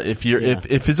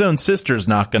 If his own sister's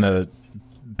not going to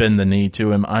bend the knee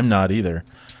to him, I'm not either.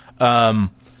 But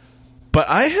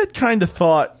I had kind of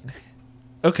thought,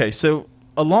 okay, so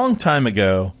a long time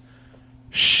ago,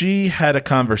 she had a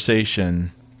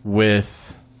conversation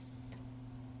with,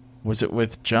 was it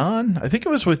with Jon? I think it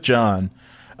was with Jon,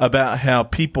 about how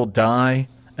people die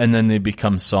and then they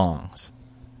become songs.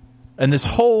 And this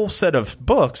whole set of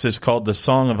books is called The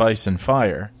Song of Ice and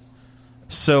Fire.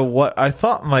 So what I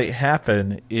thought might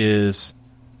happen is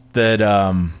that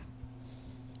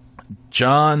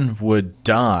Jon would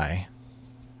die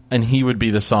and he would be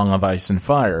the Song of Ice and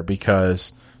Fire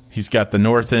because he's got the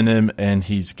North in him and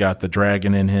he's got the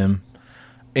dragon in him.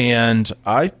 And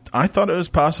I thought it was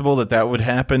possible that would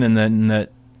happen and then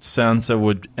that Sansa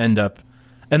would end up...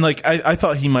 And like I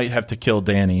thought he might have to kill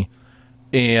Dany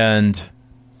and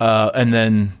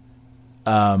then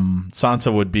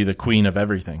Sansa would be the queen of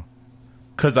everything.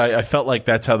 Because I felt like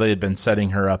that's how they had been setting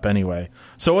her up anyway.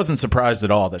 So I wasn't surprised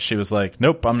at all that she was like,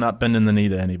 nope, I'm not bending the knee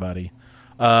to anybody.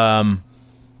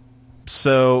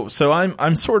 So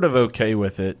I'm sort of okay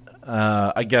with it.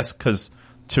 I guess because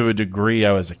to a degree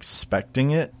I was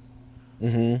expecting it.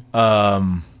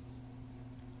 Mm-hmm.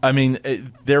 I mean,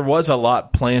 there was a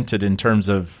lot planted in terms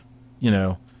of, you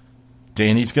know,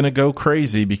 Dany's going to go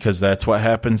crazy because that's what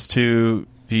happens to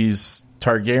these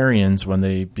Targaryens when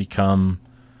they become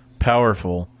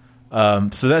powerful.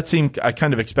 So that seemed, I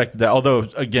kind of expected that. Although,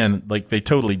 again, like they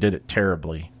totally did it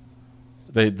terribly.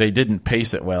 They didn't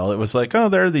pace it well. It was like, oh,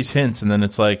 there are these hints, and then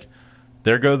it's like,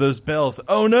 there go those bells.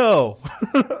 Oh no,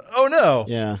 oh no.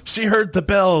 Yeah, she heard the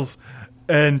bells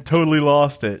and totally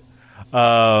lost it.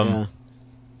 Yeah.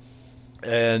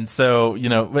 And so, you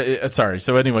know, sorry.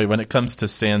 So anyway, when it comes to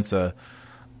Sansa,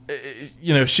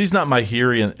 you know, she's not my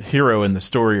hero in the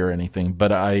story or anything,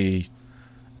 but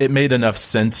it made enough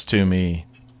sense to me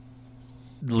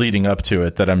leading up to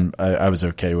it that I was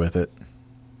okay with it.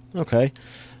 Okay.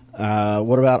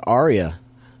 What about Arya?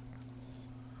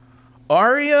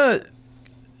 Arya,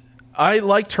 I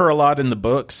liked her a lot in the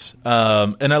books,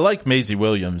 and I like Maisie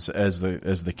Williams as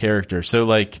the character. So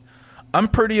like, I'm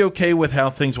pretty okay with how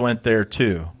things went there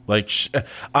too. Like,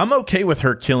 I'm okay with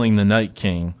her killing the Night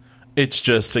King. It's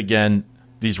just, again,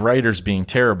 these writers being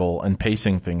terrible and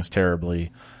pacing things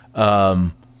terribly,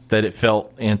 that it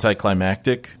felt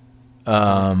anticlimactic.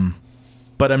 But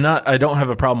I don't have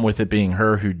a problem with it being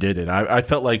her who did it. I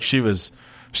felt like she was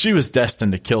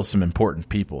destined to kill some important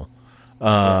people.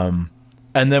 And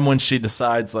then when she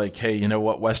decides like, hey, you know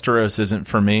what? Westeros isn't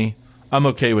for me. I'm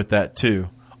okay with that too.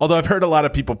 Although I've heard a lot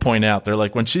of people point out, they're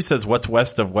like, when she says what's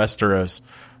west of Westeros,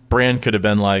 Bran could have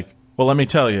been like, well, let me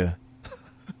tell you,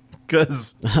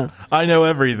 because I know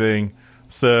everything.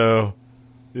 So,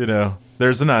 you know,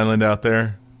 there's an island out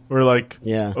there or like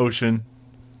ocean.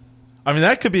 I mean,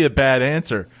 that could be a bad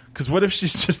answer, because what if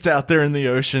she's just out there in the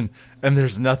ocean and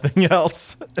there's nothing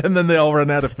else and then they all run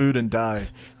out of food and die?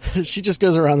 She just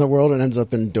goes around the world and ends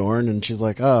up in Dorne and she's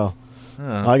like, oh,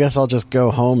 well, I guess I'll just go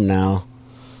home now.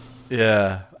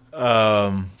 Yeah.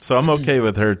 So I'm okay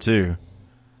with her too.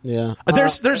 Yeah.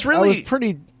 There's really... I was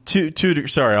pretty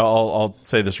Sorry, I'll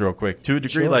say this real quick. To a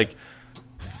degree, Sure. like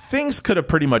things could have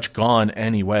pretty much gone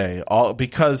anyway. All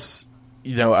because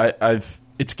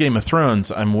it's Game of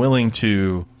Thrones. I'm willing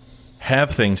to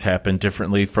have things happen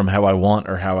differently from how I want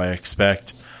or how I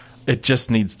expect. It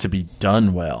just needs to be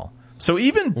done well. So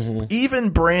even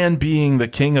Bran being the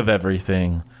king of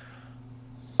everything,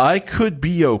 I could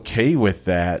be okay with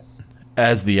that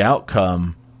as the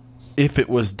outcome if it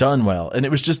was done well. And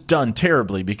it was just done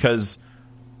terribly because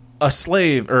a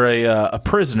slave or a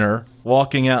prisoner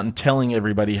walking out and telling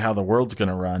everybody how the world's going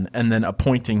to run and then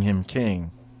appointing him king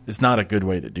is not a good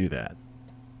way to do that.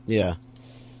 Yeah.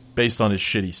 Based on his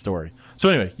shitty story. So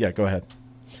anyway, yeah, go ahead.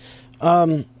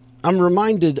 I'm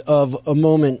reminded of a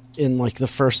moment in like the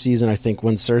first season, I think,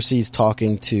 when Cersei's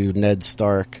talking to Ned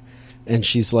Stark and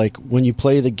she's like, when you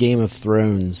play the Game of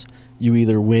Thrones, you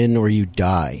either win or you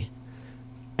die.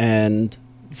 And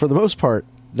for the most part,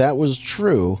 that was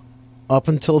true up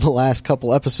until the last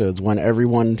couple episodes when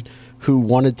everyone who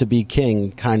wanted to be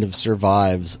king kind of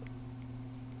survives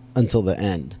until the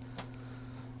end.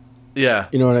 Yeah.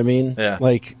 You know what I mean? Yeah.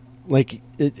 Like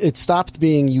it stopped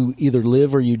being you either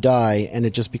live or you die, and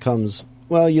it just becomes,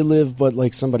 well, you live, but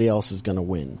like somebody else is going to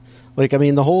win. Like, I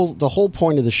mean, the whole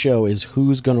point of the show is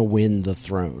who's going to win the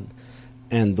throne.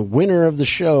 And the winner of the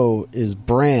show is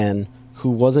Bran, who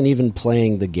wasn't even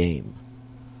playing the game.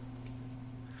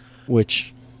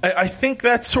 Which I think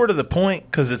that's sort of the point,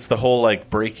 because it's the whole like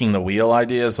breaking the wheel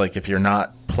idea. Is like if you're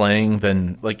not playing,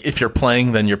 then like if you're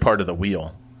playing, then you're part of the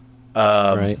wheel.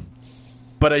 right.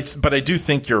 But I do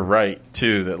think you're right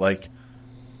too, that like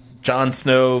Jon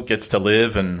Snow gets to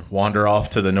live and wander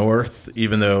off to the north,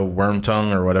 even though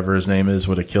Wormtongue or whatever his name is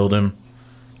would have killed him.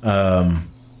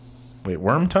 Wait,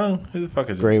 Wormtongue? Who the fuck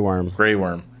is Grey it? Worm. Grey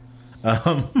Worm.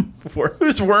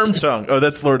 Who's Wormtongue? Oh,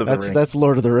 that's Lord of the Rings. That's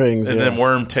Lord of the Rings. And yeah. then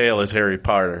Wormtail is Harry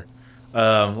Potter.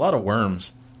 A lot of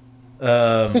worms.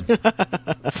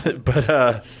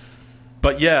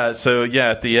 But yeah, so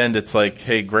yeah, at the end it's like,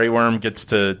 hey, Grey Worm gets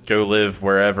to go live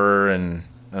wherever and,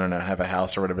 I don't know, have a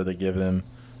house or whatever they give him.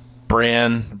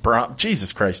 Bram,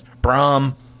 Jesus Christ,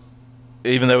 Bram,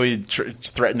 even though he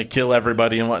threatened to kill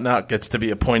everybody and whatnot, gets to be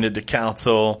appointed to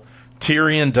council.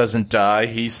 Tyrion doesn't die.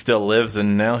 He still lives,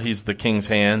 and now he's the king's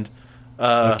hand.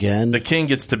 Again? The king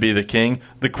gets to be the king.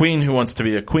 The queen who wants to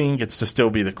be a queen gets to still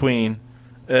be the queen.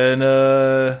 And,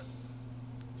 yeah,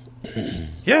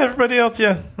 everybody else,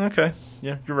 yeah, okay.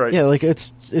 Yeah, you're right. Yeah, like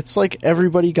it's like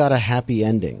everybody got a happy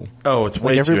ending. Oh, it's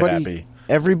way like too happy.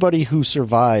 Everybody who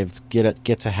survived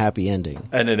gets a happy ending.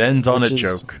 And it ends on a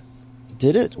joke.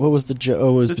 Did it? What was the joke? Oh,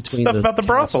 it was It's between stuff about the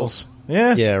brothels.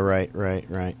 Yeah. Yeah, right.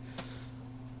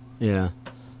 Yeah.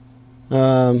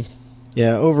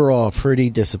 Yeah, overall,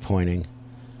 pretty disappointing.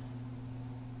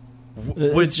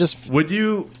 Would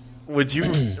you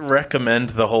recommend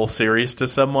the whole series to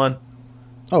someone?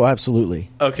 Oh, absolutely.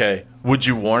 Okay. Would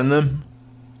you warn them?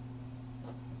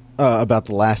 About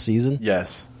the last season?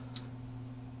 Yes.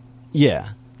 Yeah.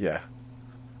 Yeah.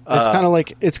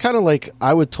 It's kind of like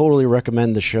I would totally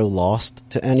recommend the show Lost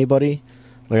to anybody.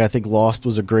 Like, I think Lost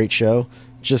was a great show.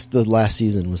 Just the last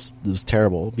season was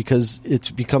terrible because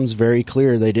it becomes very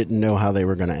clear they didn't know how they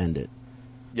were going to end it.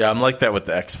 Yeah, I'm like that with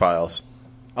the X-Files.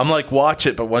 I'm like, watch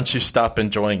it, but once you stop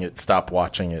enjoying it, stop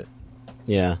watching it.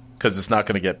 Yeah. Because it's not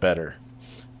going to get better.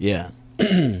 Yeah.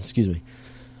 Excuse me.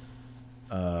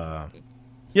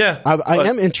 Yeah. I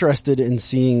am interested in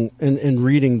seeing and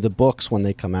reading the books when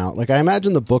they come out. Like, I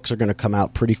imagine the books are going to come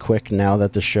out pretty quick now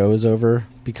that the show is over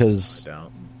because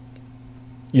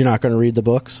you're not going to read the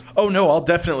books? Oh, no, I'll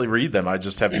definitely read them. I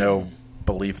just have no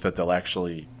belief that they'll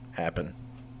actually happen.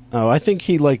 Oh, I think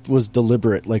he was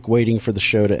deliberate, waiting for the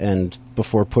show to end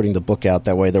before putting the book out.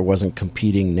 That way there wasn't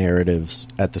competing narratives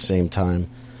at the same time.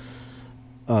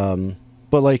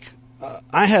 But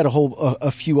I had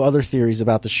a few other theories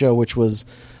about the show, which was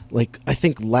I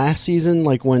think last season,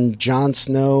 when Jon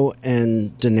Snow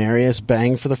and Daenerys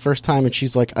bang for the first time, and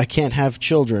she's like, "I can't have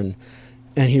children,"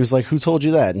 and he was like, "Who told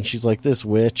you that?" And she's like, "This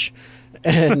witch,"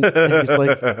 and he's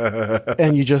like,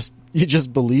 "And you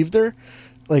just believed her."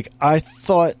 I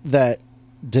thought that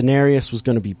Daenerys was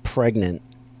going to be pregnant,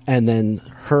 and then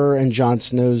her and Jon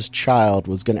Snow's child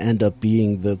was going to end up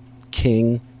being the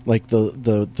king.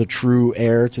 The true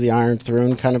heir to the Iron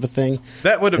Throne kind of a thing.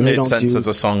 That would have made sense as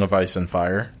a Song of Ice and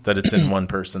Fire, that it's in one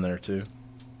person there too.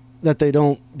 But they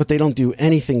don't do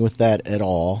anything with that at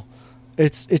all.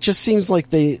 It just seems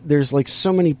like there's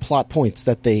so many plot points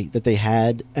that they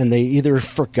had, and they either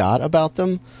forgot about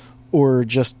them or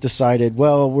just decided,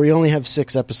 well, we only have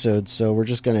 6 episodes, so we're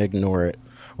just going to ignore it.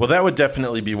 Well, that would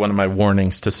definitely be one of my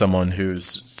warnings to someone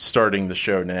who's starting the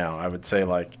show now. I would say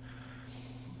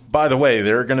By the way,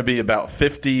 there are going to be about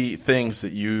 50 things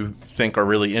that you think are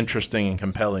really interesting and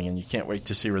compelling, and you can't wait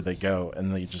to see where they go,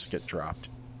 and they just get dropped.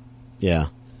 Yeah.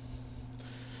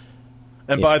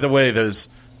 And by the way, those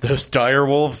dire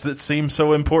wolves that seem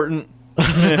so important.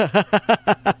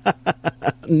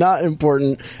 Not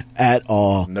important at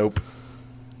all. Nope.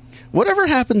 Whatever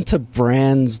happened to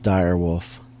Bran's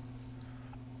direwolf?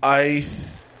 I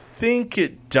think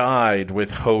it died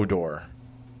with Hodor.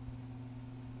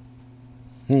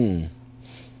 And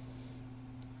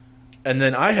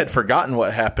then I had forgotten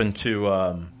what happened to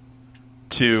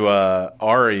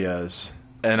Arya's,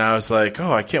 and I was like,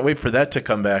 "Oh, I can't wait for that to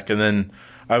come back." And then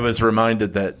I was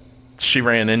reminded that she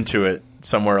ran into it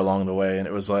somewhere along the way, and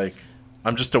it was like,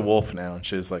 "I'm just a wolf now." And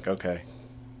she was like, "Okay,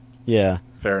 yeah,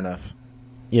 fair enough."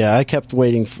 Yeah, I kept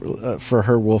waiting for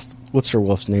her wolf. What's her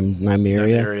wolf's name?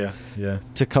 Nymeria. Yeah.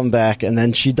 To come back, and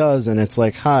then she does, and it's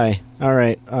like, "Hi, all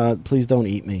right, please don't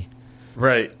eat me."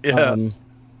 Right. Yeah.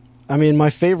 I mean, my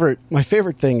favorite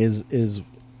thing is,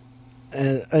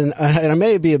 and I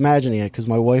may be imagining it because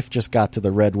my wife just got to the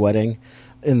Red Wedding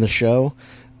in the show,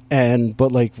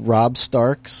 but like Robb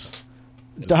Stark's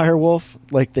direwolf,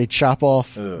 like they chop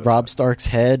off Robb Stark's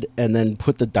head and then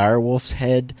put the direwolf's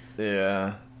head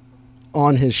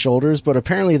on his shoulders, but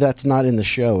apparently that's not in the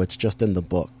show; it's just in the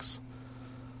books.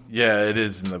 Yeah, it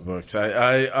is in the books.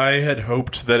 I had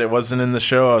hoped that it wasn't in the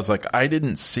show. I was like, I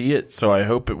didn't see it, so I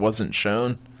hope it wasn't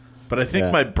shown. But I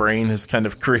think my brain has kind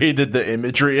of created the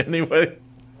imagery anyway.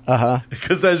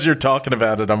 Because as you're talking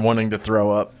about it, I'm wanting to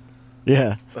throw up.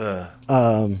 Yeah.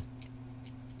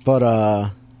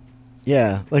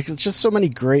 Yeah, like it's just so many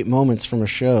great moments from a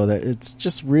show that it's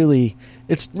just really,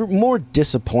 it's more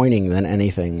disappointing than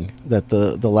anything that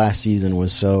the last season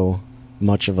was so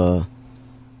much of a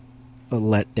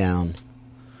letdown.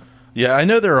 Yeah, I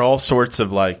know there are all sorts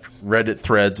of like Reddit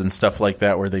threads and stuff like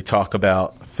that where they talk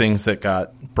about things that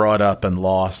got brought up and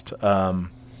lost.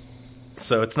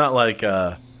 So it's not like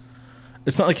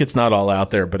it's not all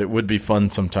out there, but it would be fun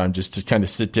sometime just to kind of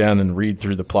sit down and read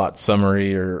through the plot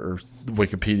summary or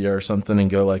Wikipedia or something and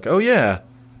go like, oh yeah,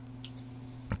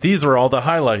 these were all the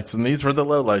highlights and these were the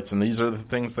lowlights and these are the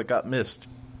things that got missed.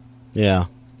 Yeah.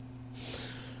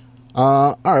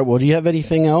 All right. Well, do you have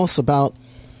anything else about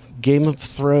Game of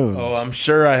Thrones? Oh, I'm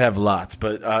sure I have lots,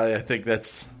 but I think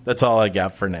that's all I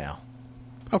got for now.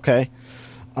 Okay.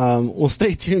 Well,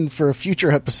 stay tuned for a future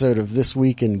episode of This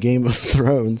Week in Game of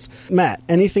Thrones. Matt,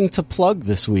 anything to plug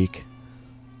this week?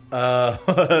 Yeah.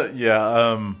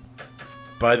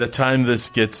 By the time this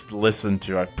gets listened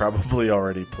to, I've probably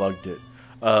already plugged it.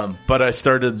 But I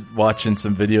started watching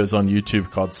some videos on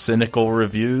YouTube called Cynical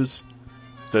Reviews.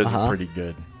 Those are pretty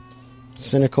good.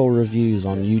 Cynical Reviews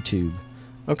on YouTube.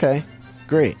 Okay,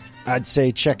 great. I'd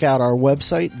say check out our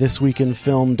website,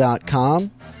 thisweekinfilm.com.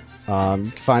 You can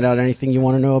find out anything you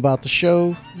want to know about the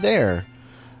show there.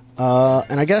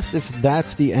 And I guess if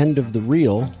that's the end of the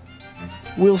reel,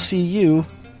 we'll see you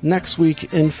next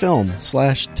week in film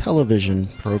 /television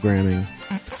programming.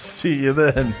 See you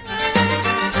then.